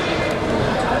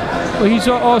 But he's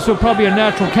also probably a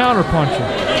natural counter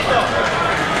puncher.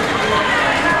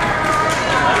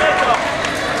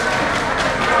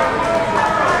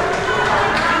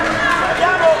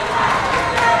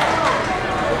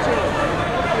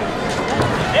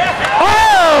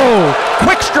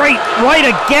 Quick straight right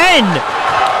again.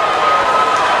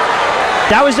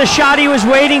 That was the shot he was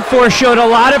waiting for. Showed a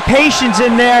lot of patience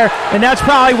in there, and that's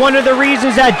probably one of the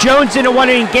reasons that Jones didn't want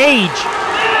to engage.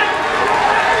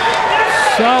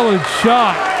 Solid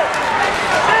shot.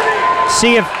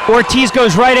 See if Ortiz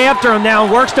goes right after him now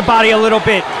and works the body a little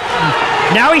bit.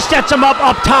 Now he sets him up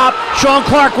top. Sean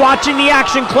Clark watching the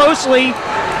action closely.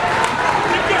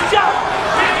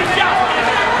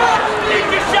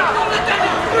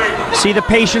 See the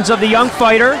patience of the young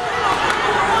fighter.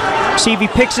 See if he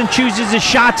picks and chooses his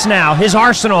shots now. His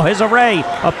arsenal, his array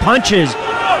of punches.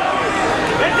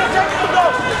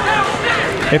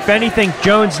 If anything,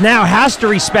 Jones now has to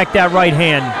respect that right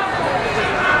hand.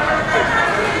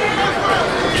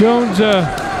 Jones,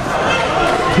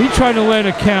 he's trying to land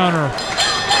a counter.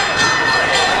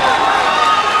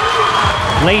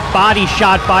 Late body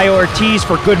shot by Ortiz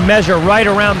for good measure right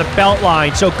around the belt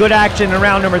line. So good action in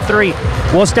round number 3.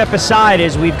 We'll step aside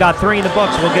as we've got 3 in the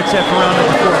books. We'll get set for round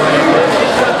number 4.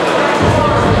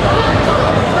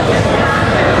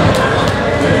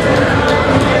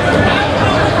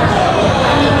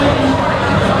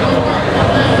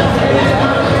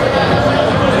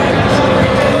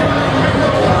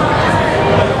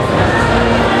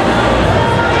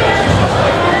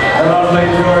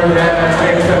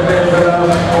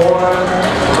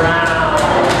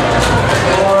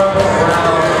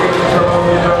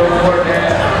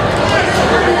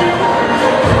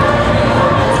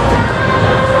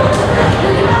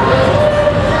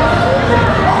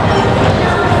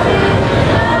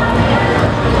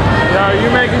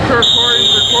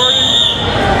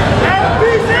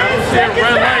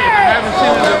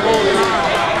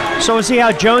 So we'll see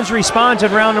how Jones responds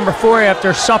in round number 4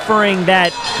 after suffering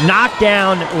that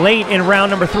knockdown late in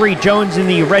round number 3. Jones in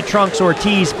the red trunks,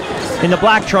 Ortiz in the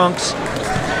black trunks.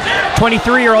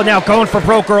 23-year-old now going for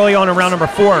broke early on in round number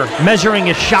 4, measuring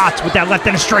his shots with that left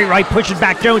and a straight right, pushing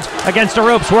back Jones against the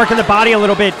ropes, working the body a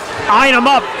little bit, eyeing him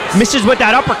up, misses with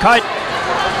that uppercut.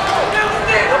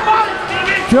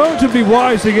 Jones would be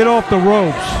wise to get off the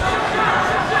ropes.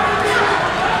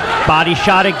 Body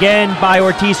shot again by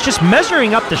Ortiz, just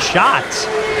measuring up the shots.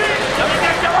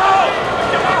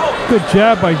 Good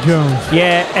jab by Jones.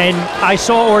 Yeah, and I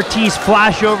saw Ortiz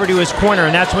flash over to his corner,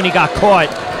 and that's when he got caught.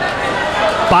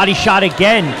 Body shot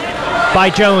again by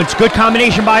Jones. Good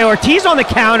combination by Ortiz on the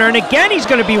counter, and again he's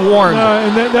going to be warned.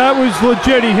 And that was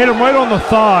legit. He hit him right on the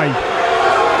thigh.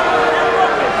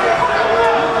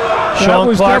 That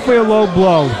was definitely a low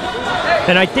blow.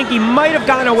 And I think he might have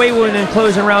gotten away with it in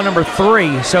closing round number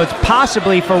 3, so it's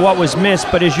possibly for what was missed,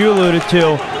 but as you alluded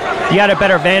to, he had a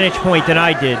better vantage point than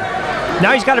I did.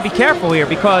 Now he's got to be careful here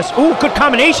because, ooh, good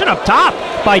combination up top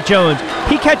by Jones.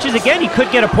 He catches again, he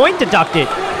could get a point deducted.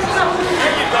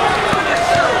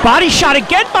 Body shot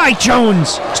again by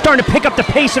Jones. Starting to pick up the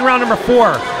pace in round number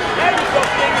 4.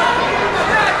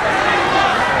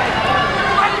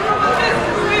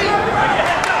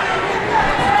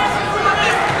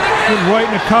 Right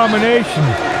in the combination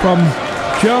from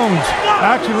Jones.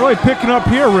 Action really picking up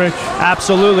here, Rich.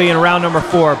 Absolutely in round number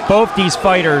 4. Both these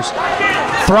fighters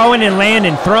throwing and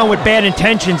landing, throwing with bad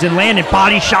intentions and landing.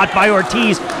 Body shot by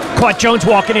Ortiz. Caught Jones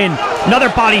walking in. Another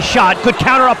body shot. Good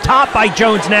counter up top by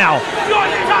Jones now.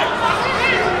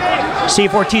 See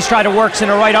if Ortiz tried to work in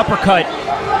a right uppercut.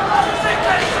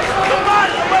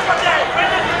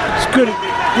 It's good.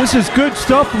 This is good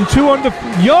stuff from two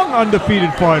young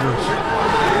undefeated fighters.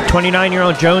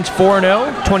 29-year-old Jones,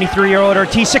 4-0. 23-year-old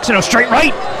Ortiz, 6-0. Straight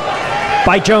right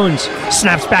by Jones.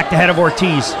 Snaps back the head of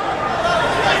Ortiz.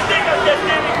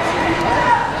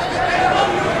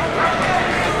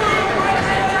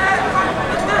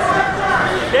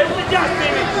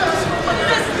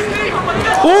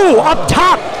 Ooh, up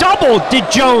top, double did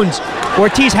Jones.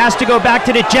 Ortiz has to go back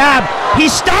to the jab. He's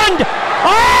stunned.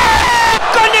 Oh,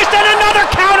 goodness, and another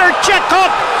counter check hook.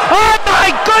 Oh,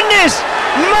 my goodness.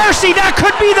 Mercy, that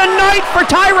could be the night for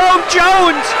Tyrone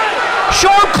Jones.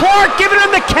 Sean Clark giving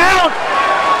him the count.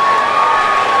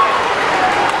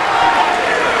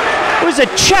 It was a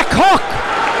check hook.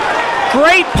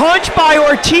 Great punch by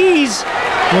Ortiz.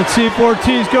 Let's see if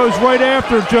Ortiz goes right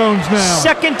after Jones now.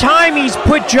 Second time he's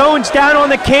put Jones down on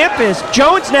the canvas.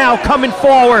 Jones now coming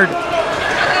forward.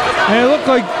 And it looked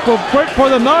like right before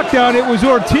the knockdown, it was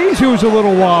Ortiz who was a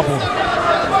little wobbled.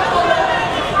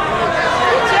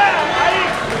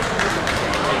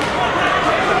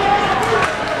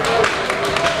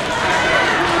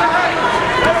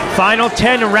 Final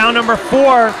 10 in round number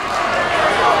 4.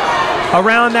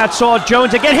 Around that saw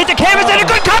Jones again hit the canvas and a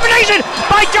good combination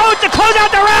by Jones to close out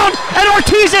the round, and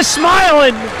Ortiz is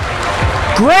smiling.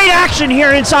 Great action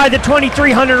here inside the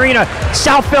 2300 Arena,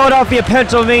 South Philadelphia,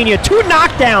 Pennsylvania. 2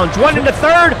 knockdowns, one in the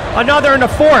 3rd, another in the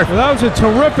 4th. Well, that was a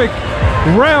terrific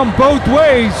round both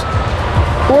ways.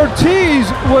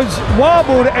 Ortiz was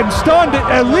wobbled and stunned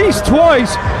at least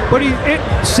twice, but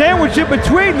sandwiched in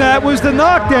between that was the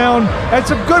knockdown, and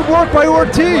some good work by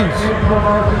Ortiz.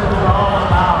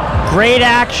 Great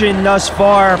action thus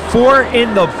far. 4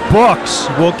 in the books.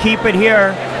 We'll keep it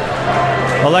here.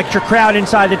 Electric crowd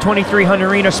inside the 2300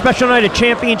 Arena. Special night of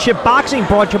championship boxing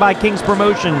brought to you by King's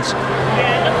Promotions.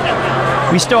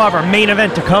 We still have our main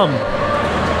event to come.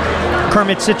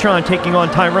 Kermit Citron taking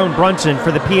on Tyrone Brunson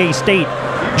for the PA State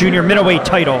Junior Middleweight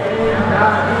title.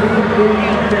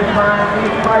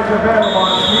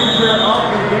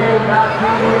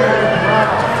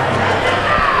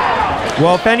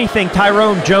 Well, if anything,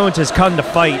 Tyrone Jones has come to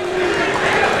fight.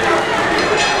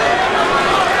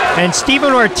 And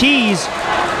Stephen Ortiz,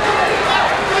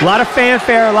 a lot of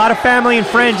fanfare, a lot of family and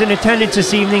friends in attendance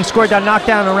this evening. Scored that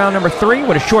knockdown in round number 3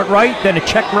 with a short right, then a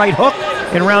check right hook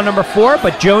in round number 4.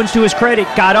 But Jones, to his credit,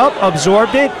 got up,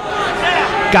 absorbed it,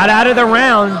 got out of the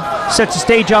round, sets the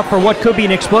stage up for what could be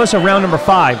an explosive round number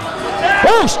 5.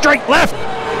 Oh, straight left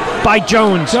by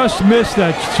Jones. Just missed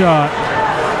that shot.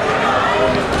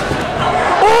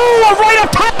 Right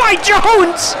up top by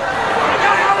Jones.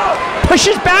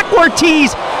 Pushes back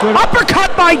Ortiz. Good.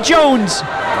 Uppercut by Jones.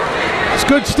 It's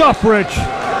good stuff, Rich.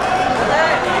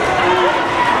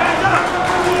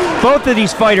 Both of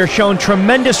these fighters shown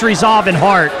tremendous resolve and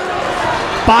heart.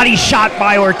 Body shot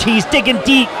by Ortiz, digging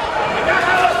deep.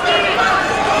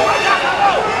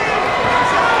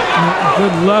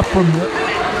 Good left from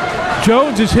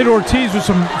Jones has hit Ortiz with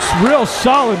some real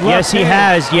solid left. Yes, he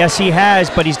has. Yes, he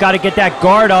has. But he's got to get that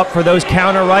guard up for those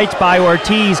counter rights by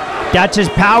Ortiz. That's his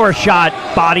power shot.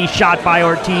 Body shot by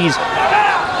Ortiz.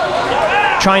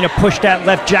 Trying to push that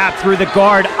left jab through the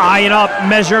guard. Eyeing up,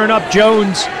 measuring up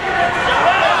Jones.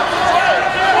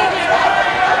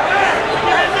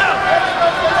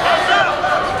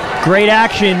 Great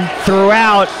action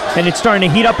throughout. And it's starting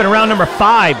to heat up in round number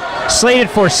 5. Slated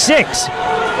for 6.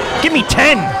 Give me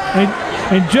 10.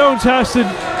 And Jones has to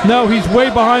know he's way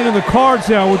behind in the cards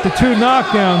now with the 2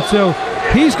 knockdowns, so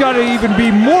he's got to even be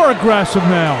more aggressive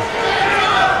now.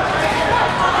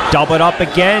 Double it up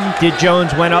again. Did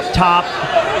Jones went up top.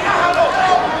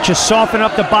 Just soften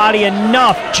up the body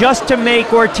enough just to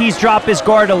make Ortiz drop his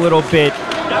guard a little bit.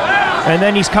 And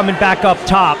then he's coming back up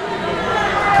top.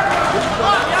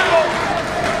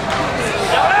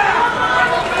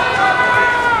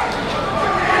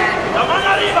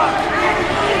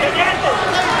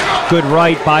 Good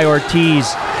right by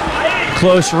Ortiz.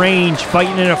 Close range,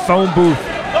 fighting in a phone booth.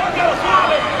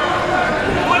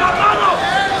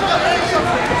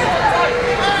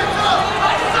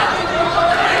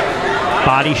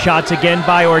 Body shots again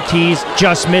by Ortiz.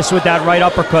 Just missed with that right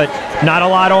uppercut. Not a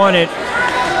lot on it.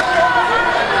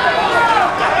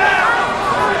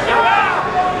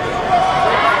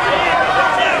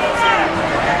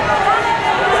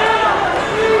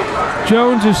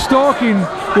 Jones is stalking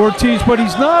Ortiz, but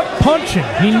he's not punching.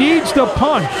 He needs to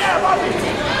punch.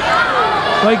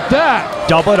 Like that.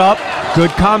 Double it up.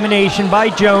 Good combination by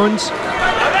Jones.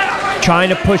 Trying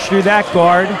to push through that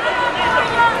guard.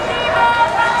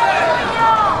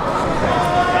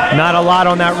 Not a lot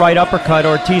on that right uppercut.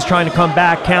 Ortiz trying to come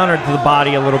back, countered to the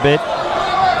body a little bit.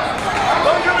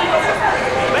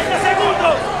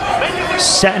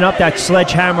 Setting up that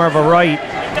sledgehammer of a right.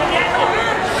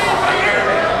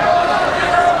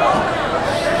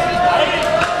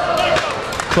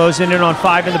 Closing in on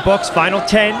 5 in the books, final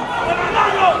 10.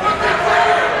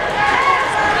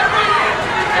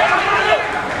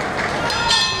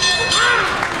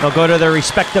 They'll go to their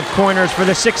respective corners for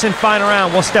the 6th and final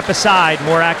round. We'll step aside.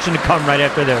 More action to come right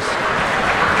after this.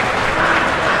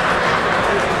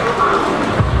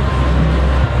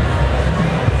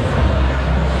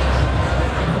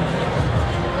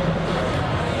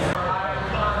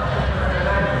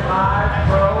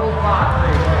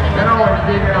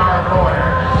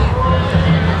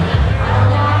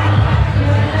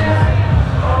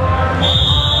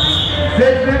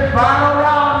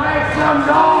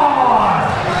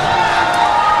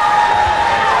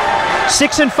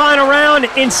 Sixth and final round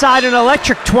inside an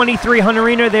electric 2300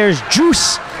 arena. There's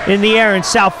juice in the air in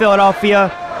South Philadelphia.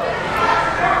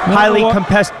 Highly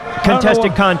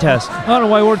contested contest. I don't know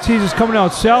why Ortiz is coming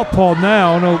out southpaw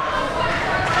now.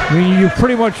 I mean, you're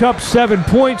pretty much up 7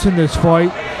 points in this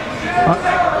fight.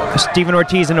 Steven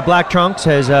Ortiz in the black trunks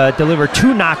has delivered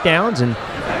 2 knockdowns in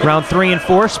round 3 and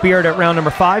 4. Speared at round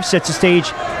number 5 sets the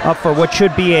stage up for what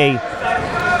should be a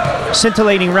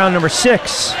scintillating round number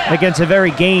 6 against a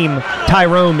very game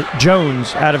Tyrone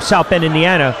Jones out of South Bend,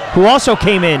 Indiana, who also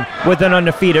came in with an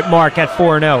undefeated mark at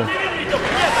 4-0.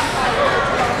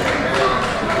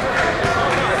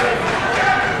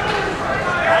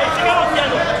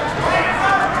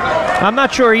 I'm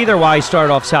not sure either why he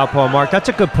started off southpaw, Mark. That's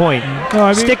a good point. No,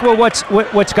 I mean, stick with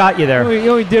what's got you there. He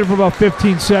only did it for about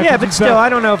 15 seconds. Yeah, but still, I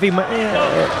don't know if he...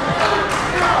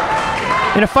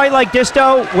 In a fight like this,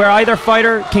 though, where either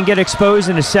fighter can get exposed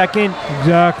in a second.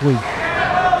 Exactly.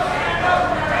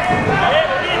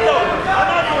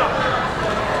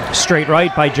 Straight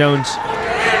right by Jones.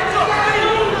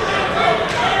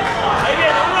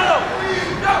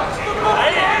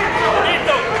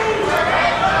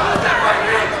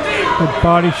 Good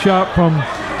body shot from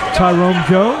Tyrone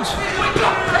Jones.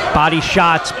 Body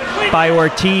shots by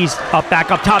Ortiz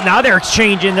back up top. Now they're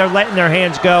exchanging. They're letting their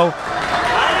hands go.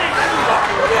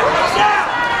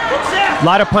 A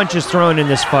lot of punches thrown in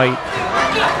this fight.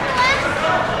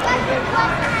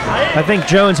 I think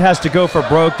Jones has to go for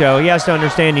broke, though. He has to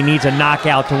understand he needs a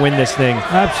knockout to win this thing.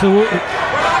 Absolutely.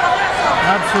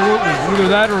 Absolutely. Either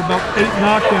that or about 8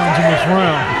 knockdowns in this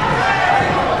round.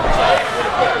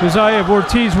 Because I have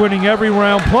Ortiz winning every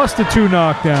round plus the 2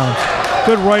 knockdowns.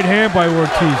 Good right hand by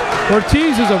Ortiz.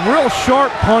 Ortiz is a real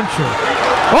sharp puncher.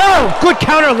 Oh, good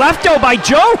counter lefto by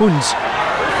Jones.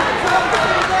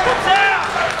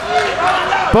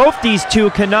 Both these two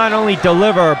can not only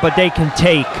deliver, but they can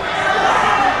take.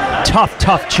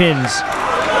 Tough chins.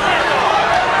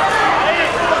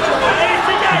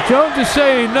 Jones is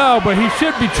saying no, but he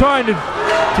should be trying to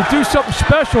do something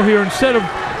special here instead of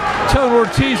telling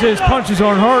Ortiz that his punches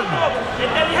aren't hurting.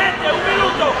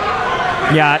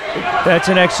 Yeah, that's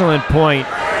an excellent point.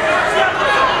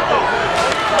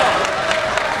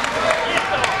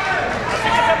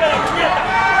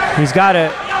 He's got to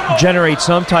generate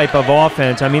some type of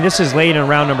offense. I mean, this is late in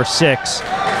round number 6.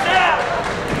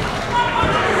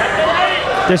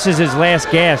 This is his last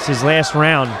gas, his last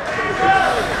round.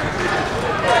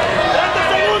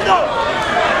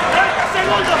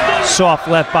 Soft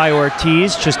left by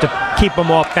Ortiz just to keep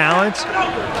him off balance,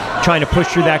 trying to push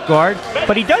through that guard.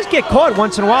 But he does get caught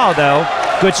once in a while, though.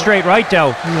 Good straight right, though.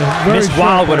 Yeah, missed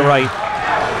wild with a right.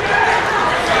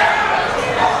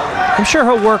 I'm sure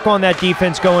he'll work on that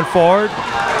defense going forward.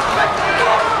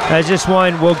 As this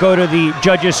one will go to the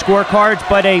judges' scorecards,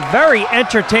 but a very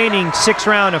entertaining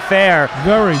 6-round affair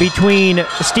between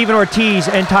Steven Ortiz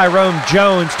and Tyrone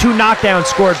Jones. 2 knockdowns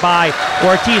scored by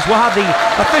Ortiz. We'll have the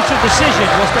official decision.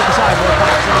 We'll step aside. More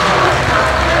boxing.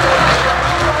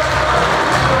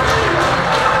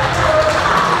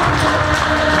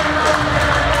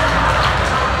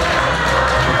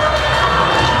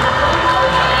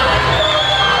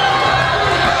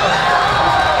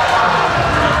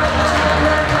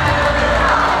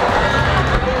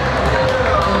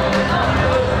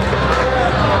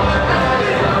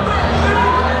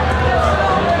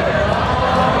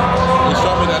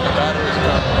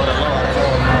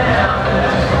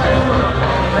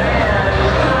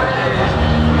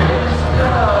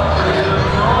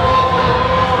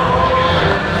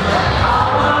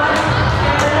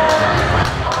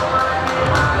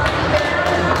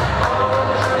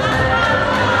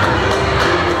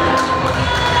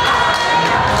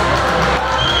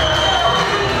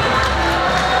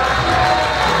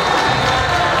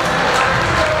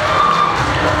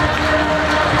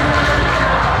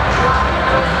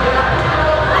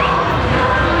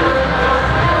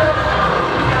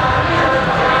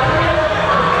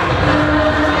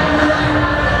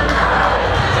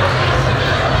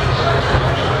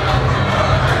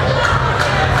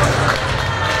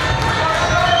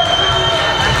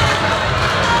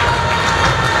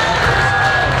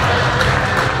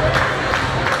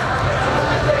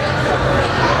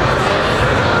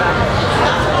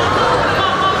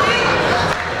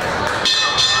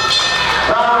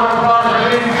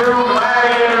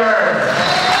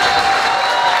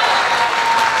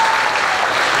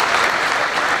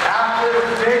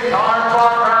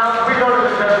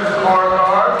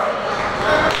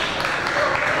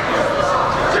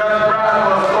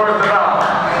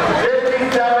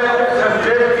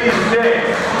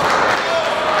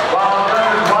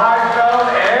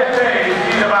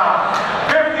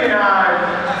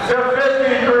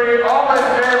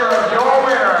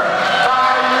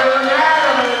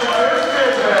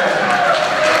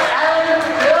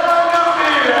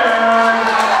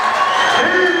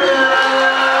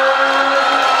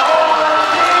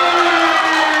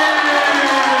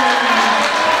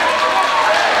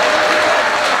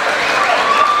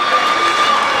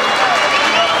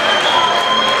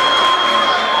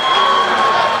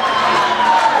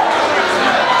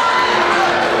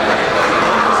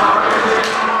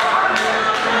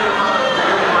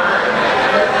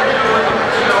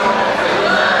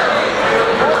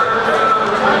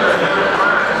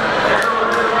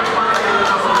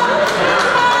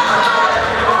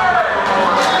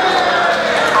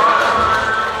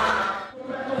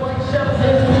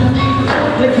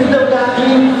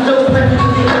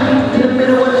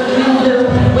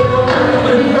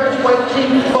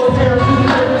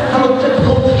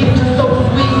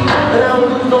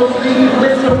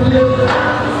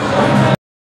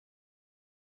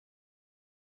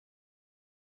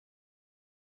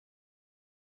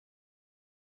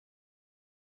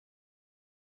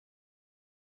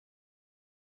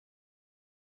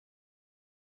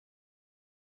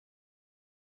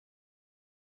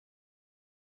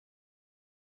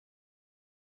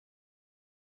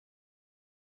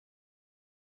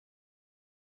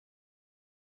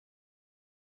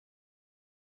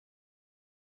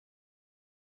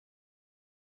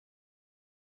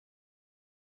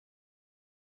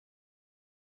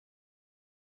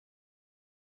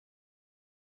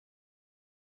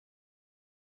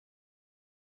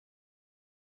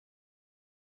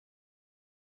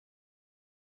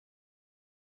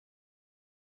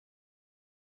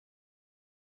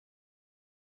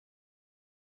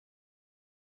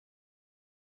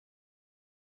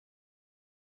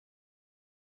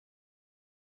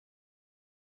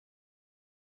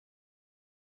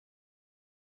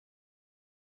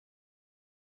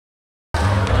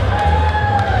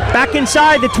 Back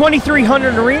inside the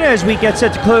 2300 Arena as we get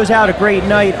set to close out a great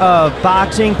night of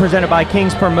boxing presented by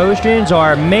King's Promotions.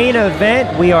 Our main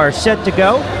event, we are set to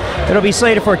go. It'll be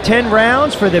slated for 10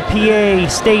 rounds for the PA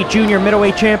State Junior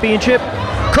Middleweight Championship.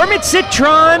 Kermit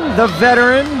Citron, the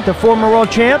veteran, the former world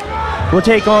champ, will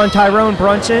take on Tyrone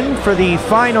Brunson for the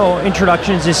final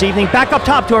introductions this evening. Back up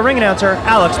top to our ring announcer,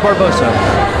 Alex Barbosa.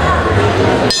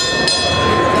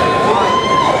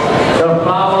 The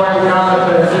following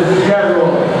contest is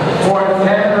scheduled for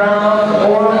 10 rounds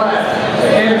or less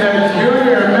in the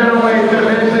junior middleweight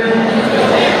division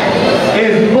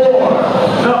is for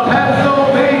the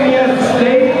Pennsylvania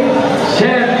State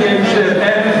Championship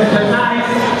and is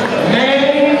tonight's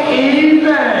main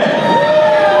event.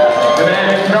 The man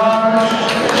in charge,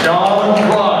 Sean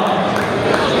Clark.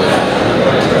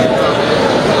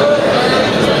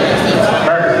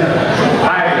 First,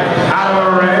 fighting out of the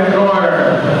red corner.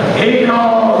 He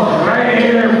calls right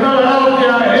here in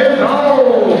Philadelphia his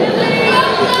home.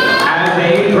 As a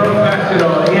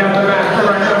professional, he has a master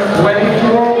record of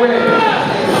 24 wins,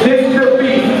 6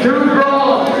 defeats, 2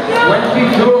 draws,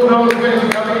 22 of those wins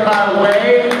coming by way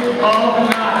of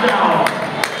knockout.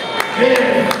 This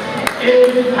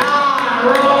is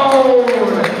Tyrone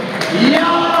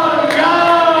Young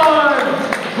Gun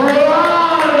Brunson.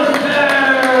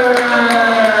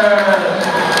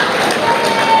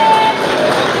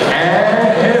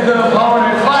 And his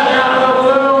opponent fighting out of the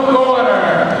blue corner.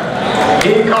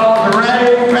 He calls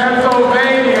Reading,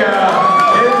 Pennsylvania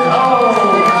his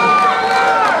home.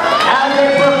 As a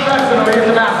professional, he has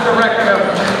a master record of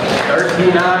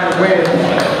 39 wins,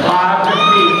 5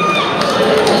 defeats,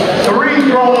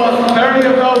 3 draws, 30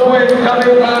 of those wins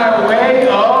coming by way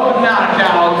of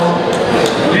knockouts.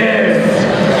 This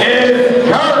is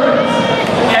Kermit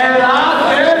El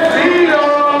Asesino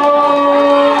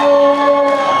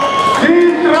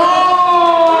Citron.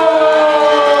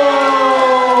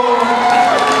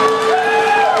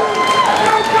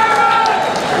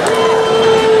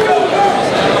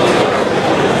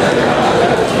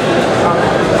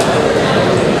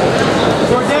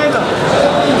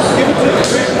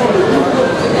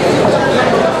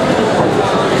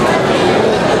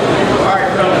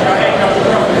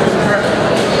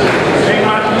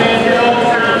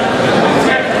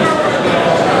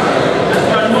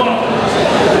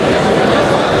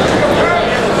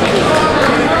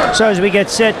 So as we get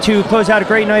set to close out a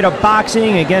great night of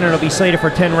boxing, again, it'll be slated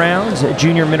for 10 rounds.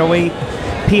 Junior middleweight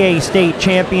PA State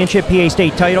Championship, PA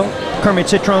State title. Kermit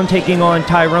Citron taking on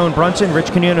Tyrone Brunson.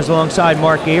 Rich Quinones alongside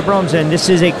Mark Abrams. And this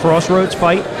is a crossroads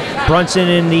fight. Brunson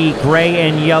in the gray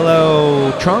and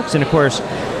yellow trunks. And, of course,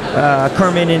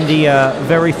 Kermit in the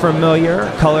very familiar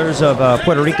colors of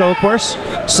Puerto Rico, of course.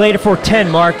 Slated for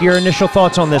 10, Mark. Your initial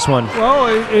thoughts on this one? Well,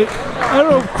 I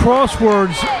don't know if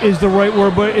crosswords is the right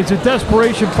word, but it's a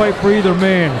desperation fight for either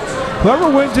man. Whoever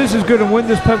wins this is going to win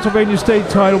this Pennsylvania State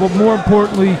title, but more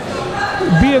importantly,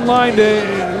 be in line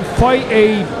to fight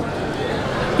a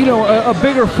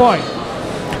bigger fight.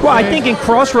 Well, I think in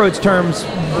crossroads terms,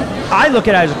 I look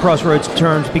at it as a crossroads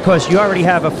terms because you already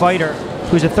have a fighter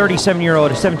who's a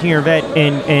 37-year-old, a 17-year vet,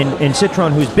 and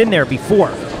Citron who's been there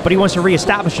before, but he wants to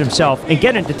reestablish himself and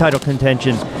get into title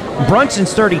contention.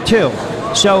 Brunson's 32.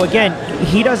 So, again,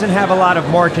 he doesn't have a lot of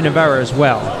margin of error as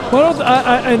well. Well,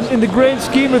 in the grand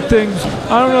scheme of things,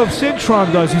 I don't know if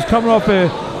Citron does. He's coming off a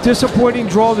disappointing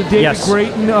draw to David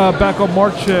Grayton back on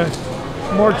March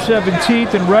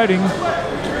 17th in Reading.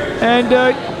 And,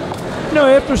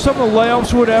 after some of the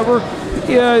layoffs or whatever,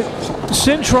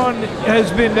 Citron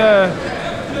has been,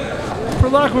 for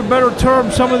lack of a better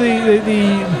term, some of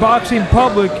the boxing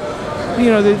public,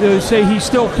 they say he's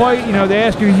still fighting. They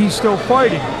ask you he's still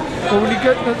fighting. But when you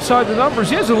get inside the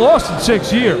numbers, he hasn't lost in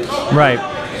 6 years. Right.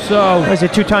 So he's a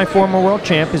 2-time former world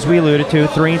champ, as we alluded to,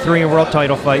 3-3 in world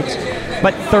title fights,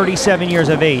 but 37 years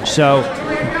of age. So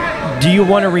do you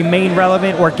want to remain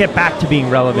relevant or get back to being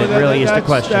relevant, really, is the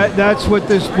question. That's what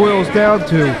this boils down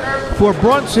to. For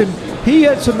Brunson, he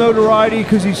had some notoriety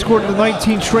because he scored the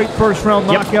 19 straight first-round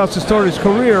knockouts to start his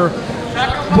career.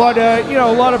 But,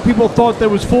 a lot of people thought there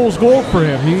was fool's gold for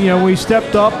him. When he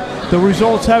stepped up, the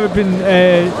results haven't been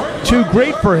too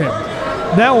great for him.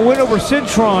 Now a win over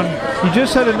Citron. He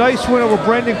just had a nice win over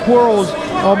Brandon Quarles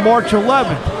on March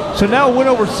 11th. So now a win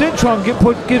over Citron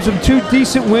gives him 2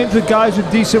 decent wins with guys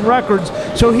with decent records.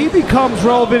 So he becomes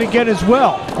relevant again as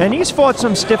well. And he's fought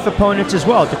some stiff opponents as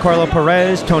well. DeCarlo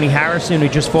Perez, Tony Harrison, who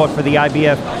just fought for the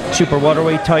IBF Super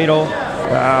Welterweight title.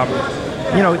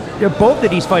 Both of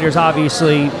these fighters,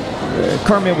 obviously,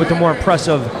 Kermit with the more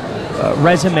impressive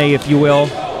resume, if you will,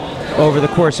 over the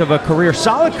course of a career.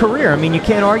 Solid career. I mean, you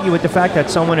can't argue with the fact that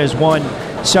someone has won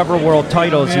several world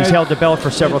titles. He's held the belt for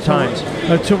several times.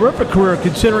 A terrific career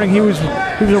considering he was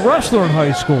a wrestler in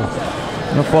high school.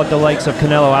 He fought the likes of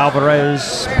Canelo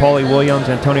Alvarez, Paulie Williams,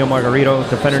 Antonio Margarito,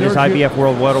 defended his IBF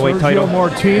World Welterweight title.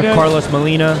 Martinez. And Carlos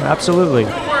Molina, absolutely.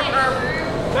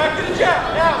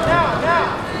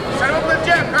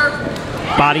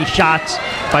 Body shots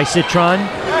by Citron.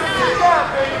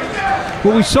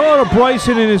 What we saw out of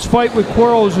Bryson in his fight with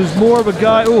Quarles is more of a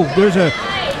guy. Oh, there's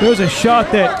a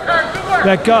shot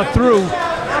that got through.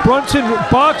 Brunson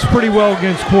boxed pretty well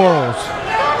against Quarles.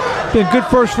 Been good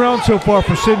first round so far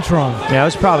for Citron. Yeah, that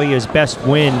was probably his best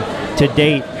win to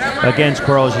date against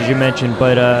Quarles, as you mentioned,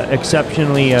 but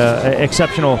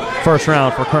exceptional first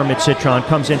round for Kermit Citron.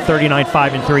 Comes in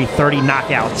 39-5-3, 30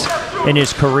 knockouts in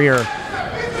his career.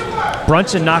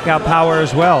 Brunson knockout power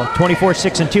as well,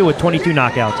 24-6-2 with 22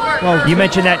 knockouts. Well, you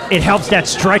mentioned that it helps that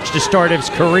stretch to start his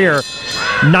career,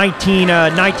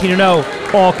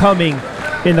 19-0, all coming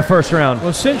in the first round.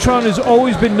 Well, Citron has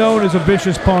always been known as a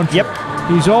vicious puncher. Yep.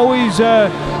 He's always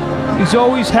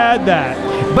had that.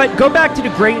 But go back to the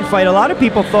Grayton fight. A lot of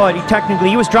people thought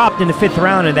he was dropped in the 5th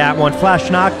round in that one, flash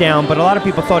knockdown, but a lot of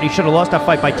people thought he should have lost that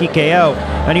fight by TKO,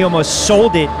 and he almost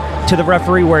sold it to the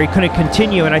referee where he couldn't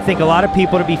continue. And I think a lot of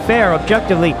people, to be fair,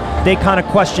 objectively, they kind of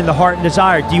question the heart and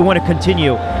desire. Do you want to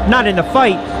continue? Not in the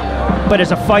fight, but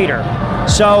as a fighter.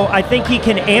 So I think he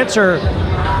can answer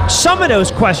some of those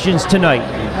questions tonight.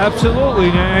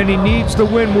 Absolutely, and he needs the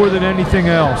win more than anything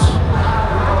else.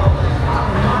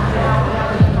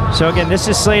 So again, this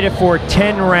is slated for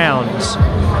 10 rounds,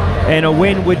 and a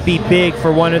win would be big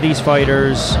for one of these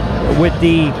fighters, with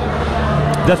the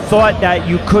thought that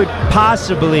you could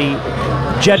possibly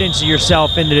jet into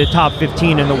yourself into the top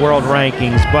 15 in the world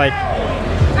rankings. But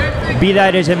be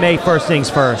that as it may, first things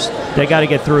first, they got to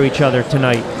get through each other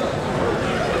tonight.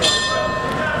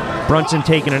 Brunson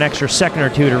taking an extra second or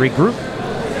two to regroup.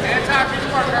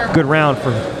 Good round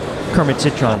for Kermit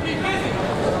Citron.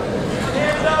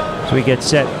 So we get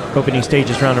set, opening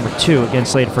stages round number 2, again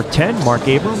slated for 10. Mark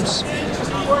Abrams.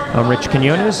 I'm Rich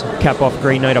Quinones. Cap off a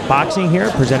great night of boxing here,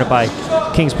 presented by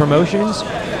King's Promotions.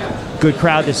 Good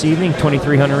crowd this evening,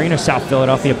 2300 Arena, South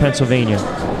Philadelphia, Pennsylvania.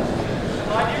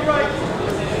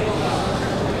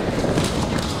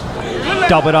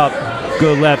 Doubled up,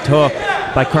 good left hook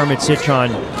by Kermit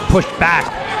Citron. Pushed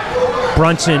back,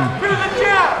 Brunson.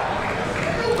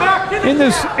 In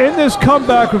this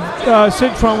comeback of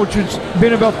Citron, which has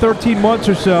been about 13 months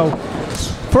or so,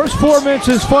 first 4 minutes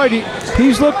of his fight,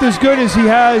 he's looked as good as he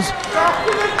has,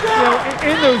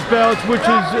 in those bouts, which is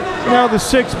now the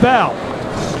 6th bout.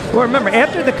 Well, remember,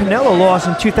 after the Canelo loss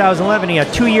in 2011, he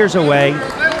had 2 years away,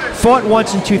 fought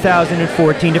once in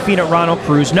 2014, defeated Ronald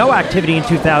Cruz, no activity in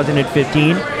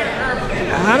 2015.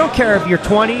 I don't care if you're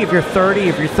 20, if you're 30,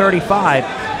 if you're 35,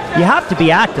 you have to be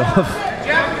active.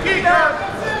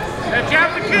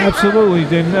 Absolutely.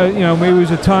 Then maybe it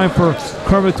was a time for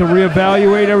Kermit to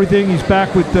reevaluate everything. He's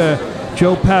back with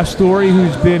Joe Pastore,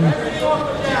 who's been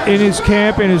in his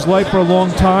camp in his life for a long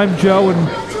time. Joe and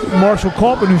Marshall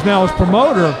Kaufman, who's now his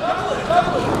promoter,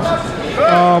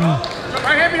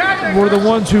 were the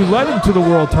ones who led him to the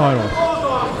world title.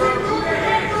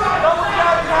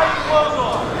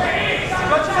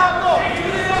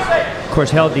 Of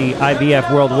course, held the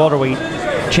IBF World Welterweight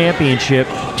Championship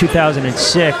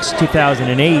 2006,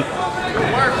 2008.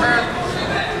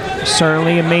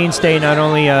 Certainly a mainstay, not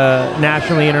only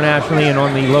nationally, internationally, and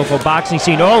on the local boxing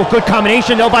scene. Oh, good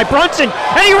combination, though, by Brunson.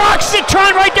 And he rocks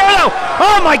Citron right there, though.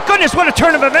 Oh, my goodness, what a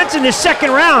turn of events in this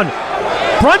second round.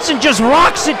 Brunson just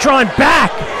rocks Citron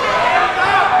back.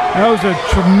 That was a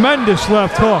tremendous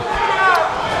left hook.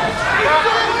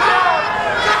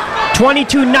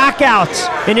 22 knockouts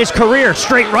in his career,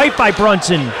 straight right by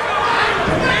Brunson.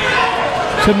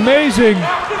 It's amazing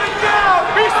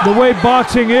the way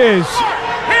boxing is.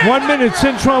 1 minute,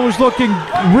 Citron was looking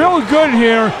real good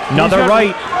here. Another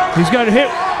right. He's got hit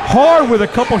hard with a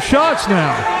couple shots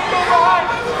now.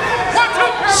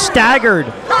 Staggered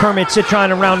Kermit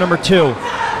Citron in round number 2.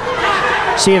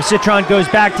 See if Citron goes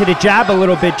back to the jab a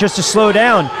little bit just to slow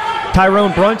down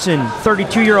Tyrone Brunson,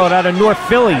 32-year-old out of North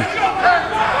Philly.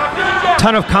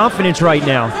 Ton of confidence right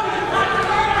now.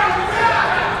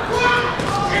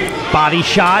 Body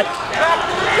shot.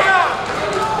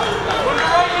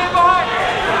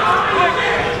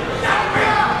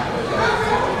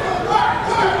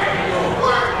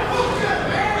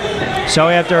 So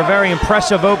after a very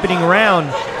impressive opening round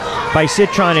by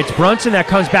Citron, it's Brunson that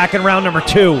comes back in round number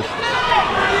 2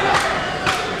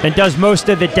 and does most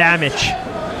of the damage.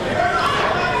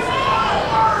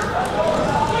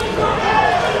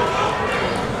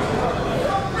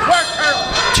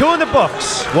 2 in the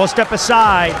books. We'll step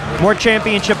aside. More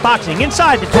championship boxing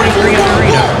inside the 2300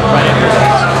 arena right after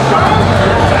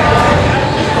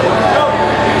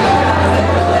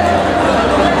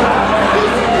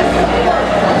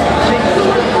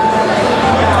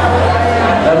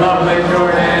The lovely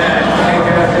Jordan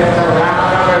taking us into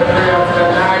round number 3 of the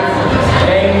night.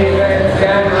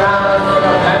 10 rounds for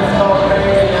the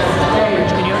Pennsylvania State.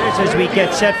 Quinones as we get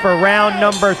set for round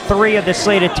number 3 of the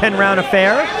slated 10-round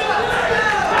affair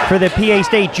for the PA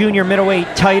State Junior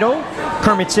Middleweight title.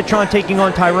 Kermit Citron taking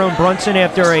on Tyrone Brunson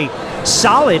after a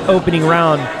solid opening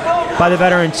round by the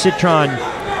veteran Citron.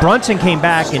 Brunson came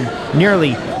back and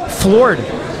nearly floored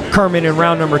Kermit in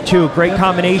round number 2. Great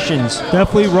combinations.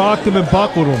 Definitely rocked him and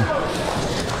buckled him.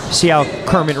 See how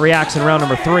Kermit reacts in round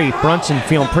number 3. Brunson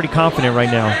feeling pretty confident right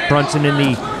now. Brunson in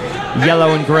the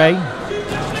yellow and gray.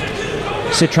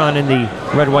 Citron in the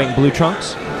red, white, and blue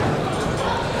trunks.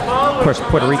 Of course,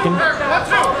 Puerto Rican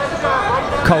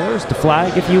colors, the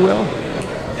flag, if you will.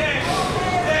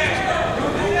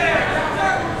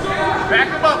 Back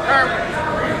him up, Kermit.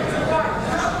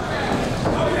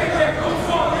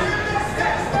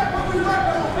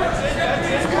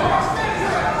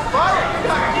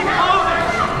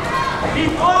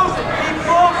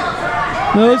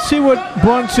 Now let's see what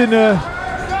Brunson.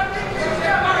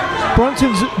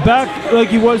 Brunson's back like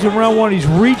he was in round 1. He's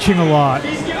reaching a lot.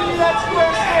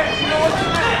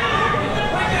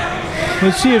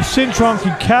 Let's see if Citron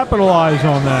can capitalize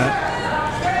on that.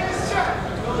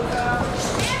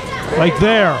 Like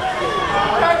there.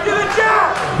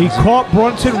 He caught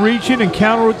Brunson reaching and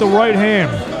countered with the right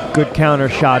hand. Good counter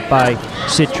shot by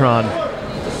Citron.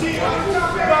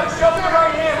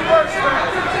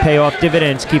 Pay off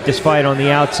dividends, keep this fight on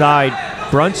the outside.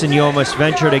 Brunson, you almost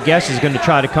venture to guess, is going to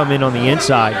try to come in on the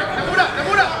inside.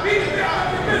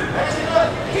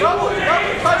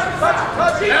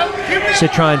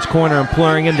 Citron's corner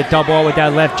imploring him to double with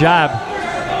that left jab.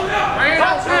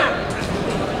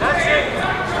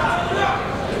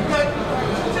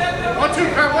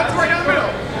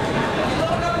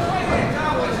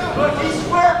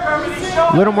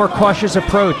 A little more cautious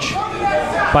approach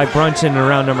by Brunson in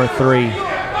round number 3.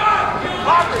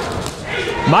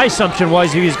 My assumption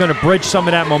was he was going to bridge some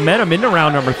of that momentum into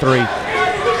round number 3.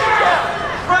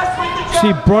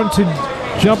 See Brunson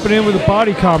jumping in with a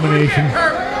body combination.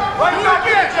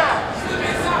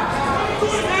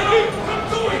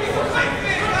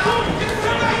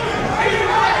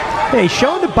 Hey,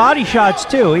 showing the body shots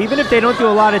too. Even if they don't do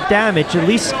a lot of damage, at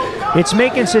least it's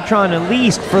making Citron, at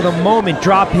least for the moment,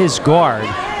 drop his guard.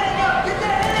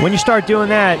 When you start doing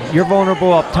that, you're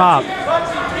vulnerable up top.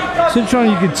 Citron,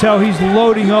 you can tell he's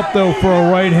loading up though for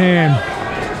a right hand.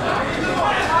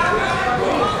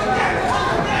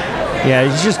 Yeah,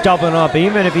 he's just doubling up.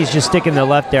 Even if he's just sticking the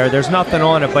left there, there's nothing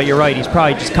on it, but you're right. He's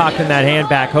probably just cocking that hand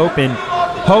back, hoping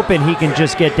he can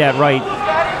just get that right.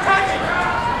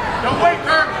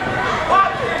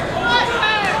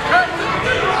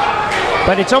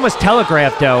 But it's almost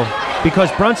telegraphed, though,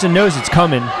 because Brunson knows it's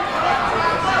coming.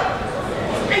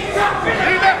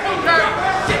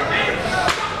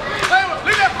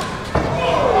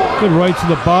 Good right to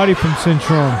the body from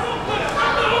Citron.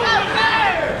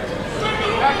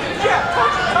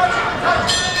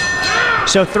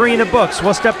 So 3 in the books.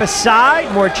 We'll step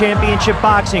aside. More championship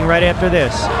boxing right after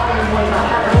this.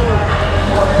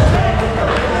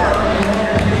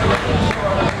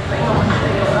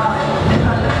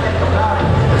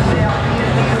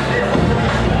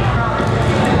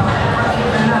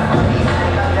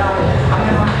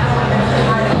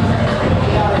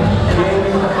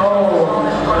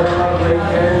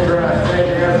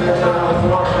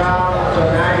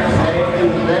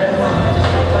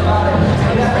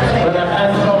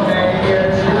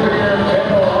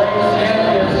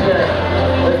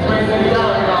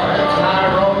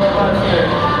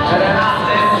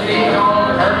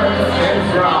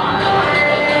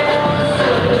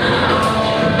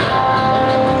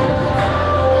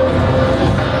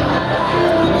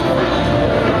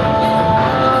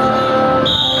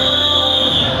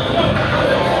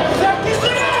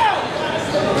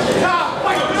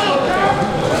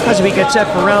 As we get set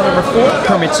for round number 4,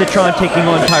 Kermit Citron taking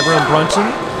on Tyrone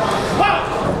Brunson.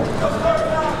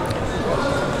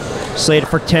 Slated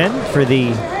for 10 for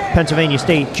the Pennsylvania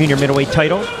State Junior Middleweight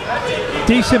title.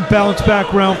 Decent bounce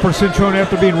back round for Citron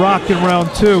after being rocked in round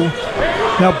 2.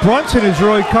 Now Brunson is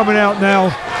really coming out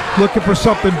now looking for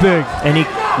something big. And he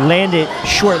landed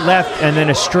short left and then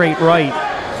a straight right.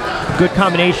 Good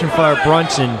combination for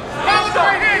Brunson.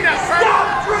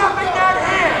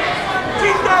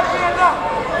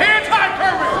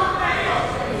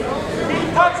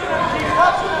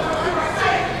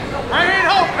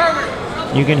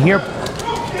 You can hear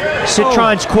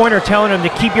Citron's corner telling him to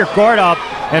keep your guard up,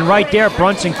 and right there,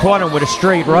 Brunson caught him with a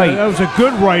straight right. Yeah, that was a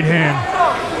good right hand.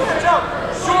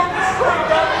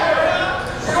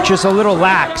 Just a little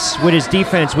lax with his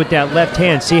defense with that left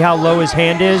hand. See how low his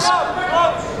hand is?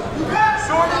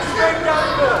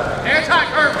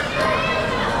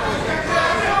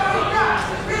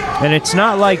 And it's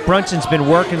not like Brunson's been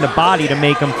working the body to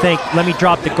make him think, let me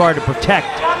drop the guard to protect.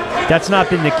 That's not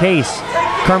been the case.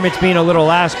 Kermit's being a little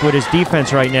lax with his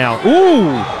defense right now.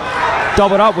 Ooh!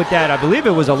 Doubled up with that. I believe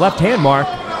it was a left hand, Mark.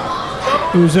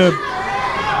 It was a...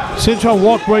 Citron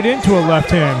walked right into a left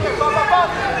hand.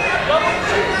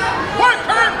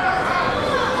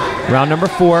 Round number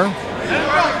 4. A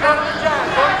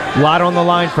lot on the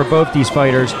line for both these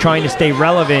fighters, trying to stay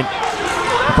relevant,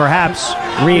 perhaps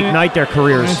reignite their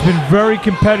careers. And it's been very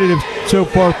competitive so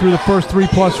far through the first 3+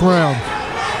 rounds.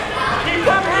 Keep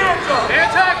them hands up.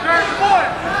 Hands up, Kurt.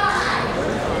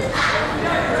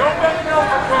 Don't bend it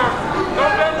over, Kurt.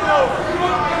 Don't bend it over.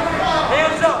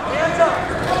 Hands up, hands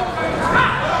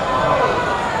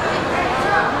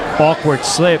up. Awkward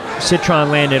slip. Citron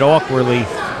landed awkwardly.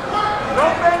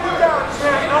 Don't bend it down,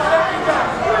 Sam. Don't bend it down.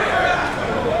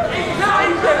 Keep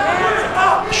your hands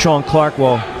up. Sean Clark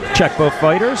will check both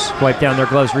fighters, wipe down their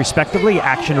gloves respectively.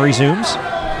 Action resumes.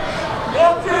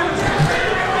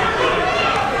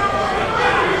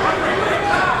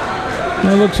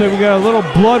 It looks like we got a little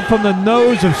blood from the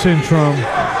nose of Citron.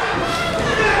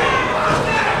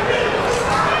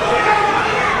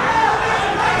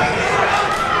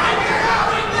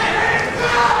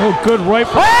 Oh, good right.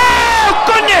 Oh,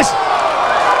 goodness!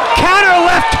 Counter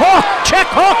left hook, check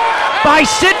hook by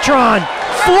Citron.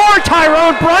 Floor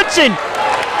Tyrone Brunson.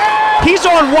 He's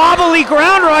on wobbly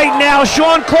ground right now.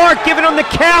 Sean Clark giving him the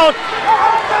count.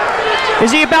 Is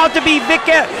he about to be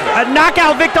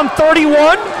knockout victim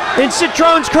 31 in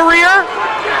Citron's career?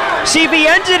 See if he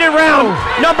ends it in round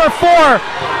number 4.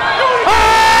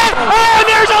 Oh, and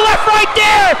there's a left right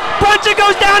there. Brunson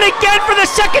goes down again for the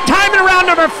second time in round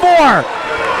number 4.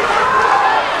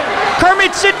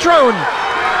 Kermit Citron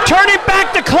turning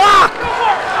back the clock.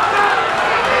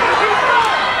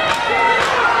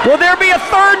 Will there be a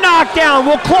third knockdown?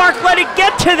 Will Clark let it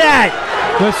get to that?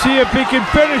 Let's see if he can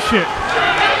finish it.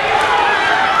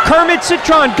 Kermit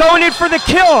Citron going in for the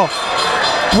kill.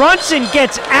 Brunson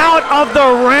gets out of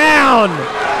the round.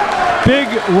 Big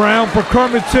round for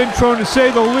Kermit Citron, to say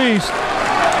the least.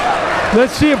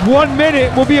 Let's see if 1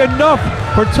 minute will be enough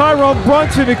for Tyrone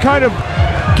Brunson to kind of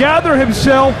gather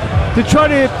himself to try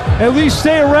to at least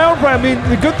stay around. I mean,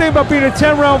 the good thing about being a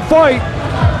 10-round fight,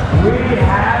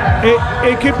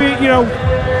 it could be, you know,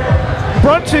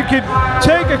 Brunson could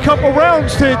take a couple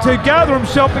rounds to gather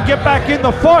himself and get back in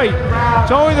the fight.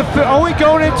 It's only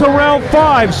going into round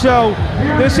 5, so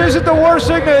this isn't the worst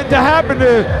thing to happen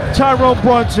to Tyrone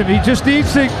Brunson. He just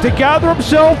needs to gather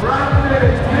himself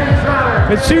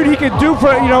and see what he can do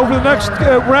for, you know, over the next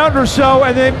round or so,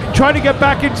 and then try to get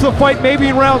back into the fight maybe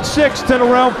in round 6 instead of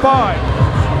round 5.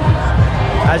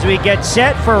 As we get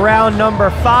set for round number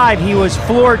 5, he was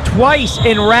floored twice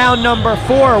in round number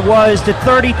 4, was the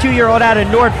 32-year-old out of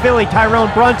North Philly,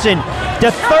 Tyrone Brunson.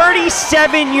 The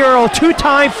 37-year-old,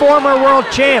 two-time former world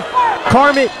champ,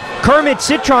 Kermit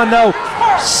Citron, though,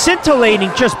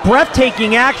 scintillating, just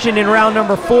breathtaking action in round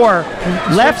number 4.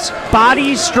 Lefts,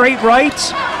 bodies, straight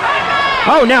rights.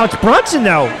 Oh, now it's Brunson,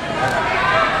 though.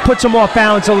 Puts him off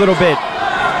balance a little bit.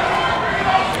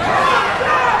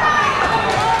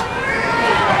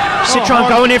 Citron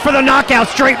going in for the knockout,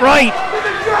 straight right.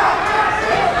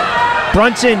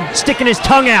 Brunson sticking his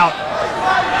tongue out.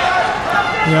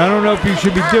 Yeah, I don't know if he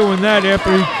should be doing that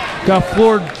after he got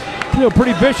floored, you know,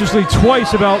 pretty viciously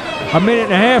twice about a minute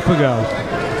and a half ago.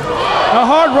 A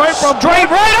hard right from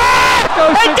straight right.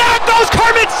 Oh! And down goes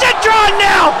Kermit Citron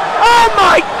now. Oh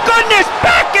my goodness,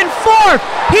 back and forth.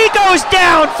 He goes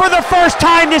down for the first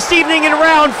time this evening in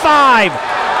round 5.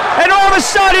 And all of a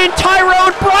sudden,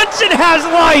 Tyrone Brunson has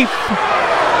life.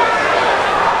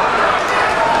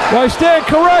 Well, I stand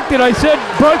corrected. I said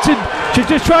Brunson should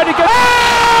just try to get... Oh,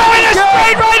 and a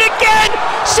straight right again.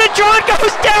 Citron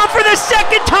goes down for the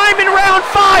second time in round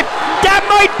 5. That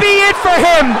might be it for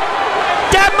him.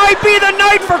 That might be the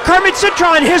night for Kermit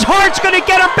Citron. His heart's going to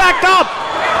get him back up.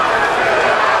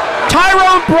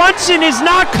 Tyrone Brunson is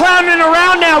not clowning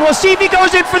around now. We'll see if he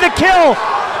goes in for the kill.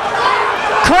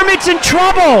 Kermit's in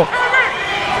trouble.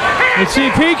 Let's see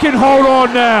if he can hold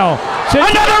on now.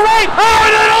 Another right. Oh,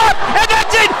 and then up. And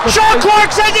that's it. Sean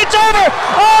Clark says it's over.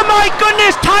 Oh, my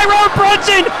goodness. Tyrone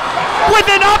Brunson with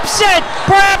an upset.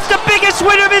 Perhaps the biggest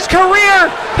win of his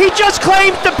career. He just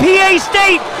claimed the PA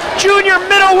State Junior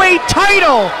Middleweight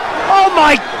title. Oh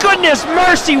my goodness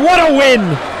mercy, what a win!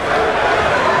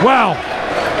 Wow.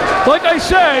 Like I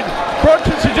said,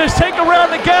 Brunson should just take a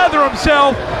round to gather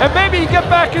himself and maybe get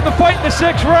back in the fight in the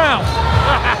 6th round.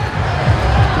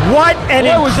 What an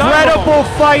incredible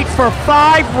fight for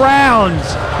 5 rounds.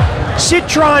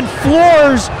 Citron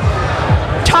floors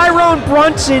Tyrone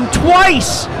Brunson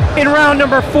twice in round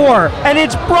number 4. And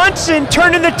it's Brunson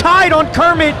turning the tide on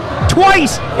Kermit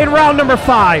twice in round number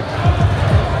 5.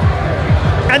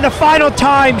 And the final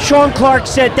time, Sean Clark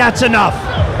said, that's enough.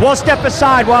 We'll step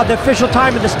aside. We'll have the official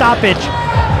time of the stoppage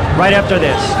right after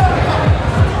this.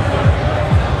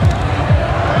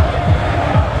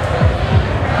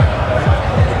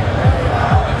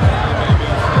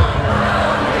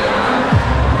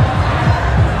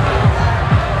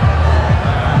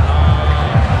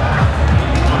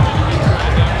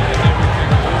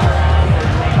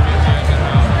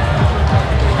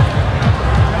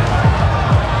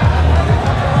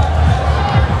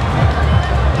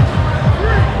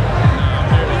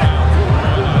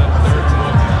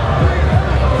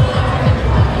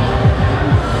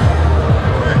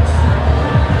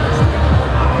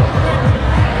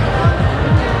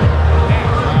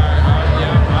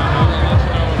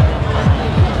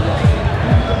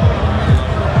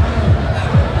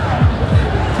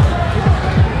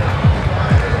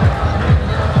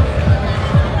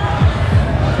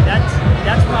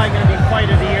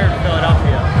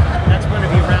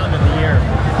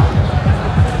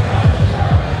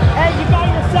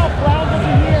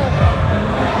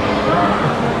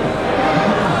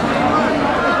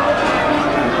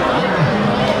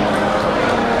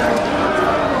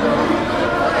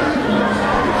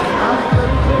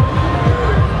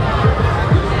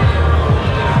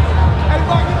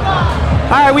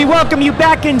 We welcome you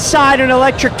back inside an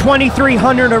electric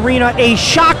 2300 arena, a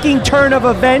shocking turn of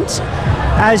events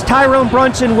as Tyrone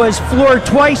Brunson was floored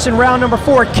twice in round number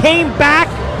 4, came back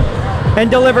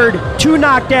and delivered 2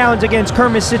 knockdowns against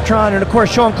Kermit Citron, and of course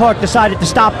Sean Clark decided to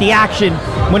stop the action.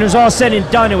 When it was all said and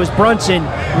done, it was Brunson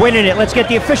winning it. Let's get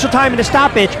the official time of the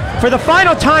stoppage for the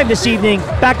final time this evening.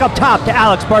 Back up top to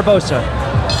Alex Barbosa.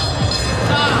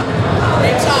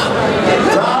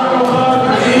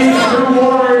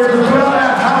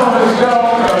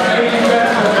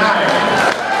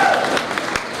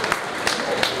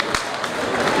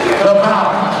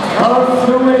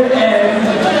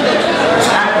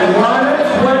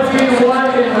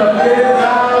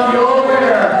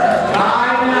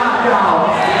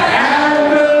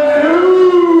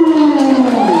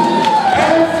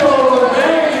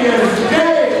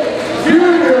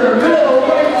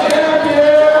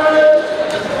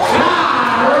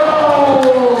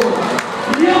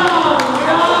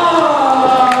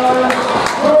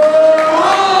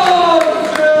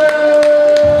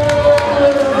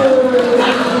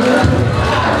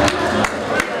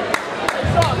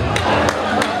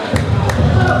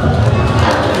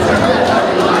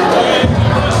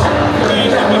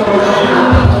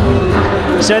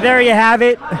 So there you have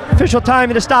it. Official time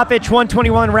of the stoppage,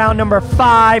 121, round number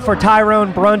 5 for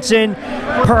Tyrone Brunson.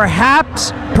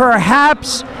 Perhaps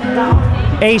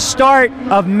a start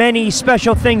of many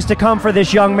special things to come for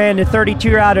this young man. The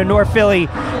 32-year out of North Philly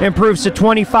improves to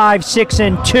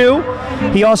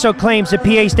 25-6-2. He also claims the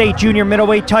PA State Junior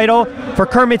Middleweight title. For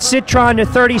Kermit Citron, the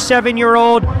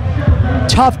 37-year-old,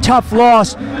 tough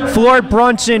loss. Floored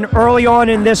Brunson early on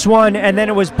in this one, and then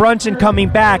it was Brunson coming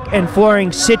back and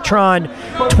flooring Citron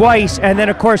twice. And then,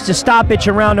 of course, the stoppage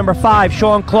in round number 5,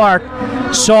 Sean Clark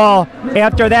saw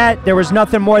after that there was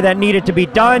nothing more that needed to be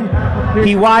done.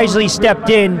 He wisely stepped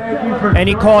in and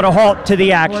he called a halt to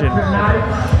the action.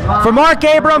 For Mark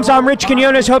Abrams, I'm Rich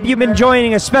Quinones. Hope you've been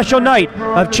enjoying a special night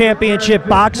of championship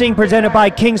boxing presented by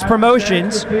King's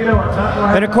Promotions.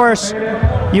 And of course,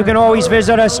 you can always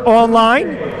visit us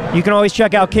online. You can always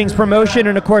check out King's Promotion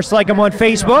and of course like them on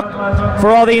Facebook for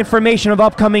all the information of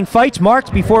upcoming fights.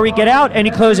 Mark, before we get out, any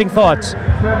closing thoughts?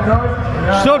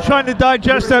 Still trying to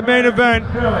digest that main event.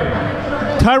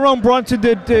 Tyrone Brunson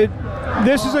did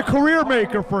this is a career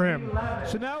maker for him.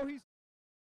 So now he's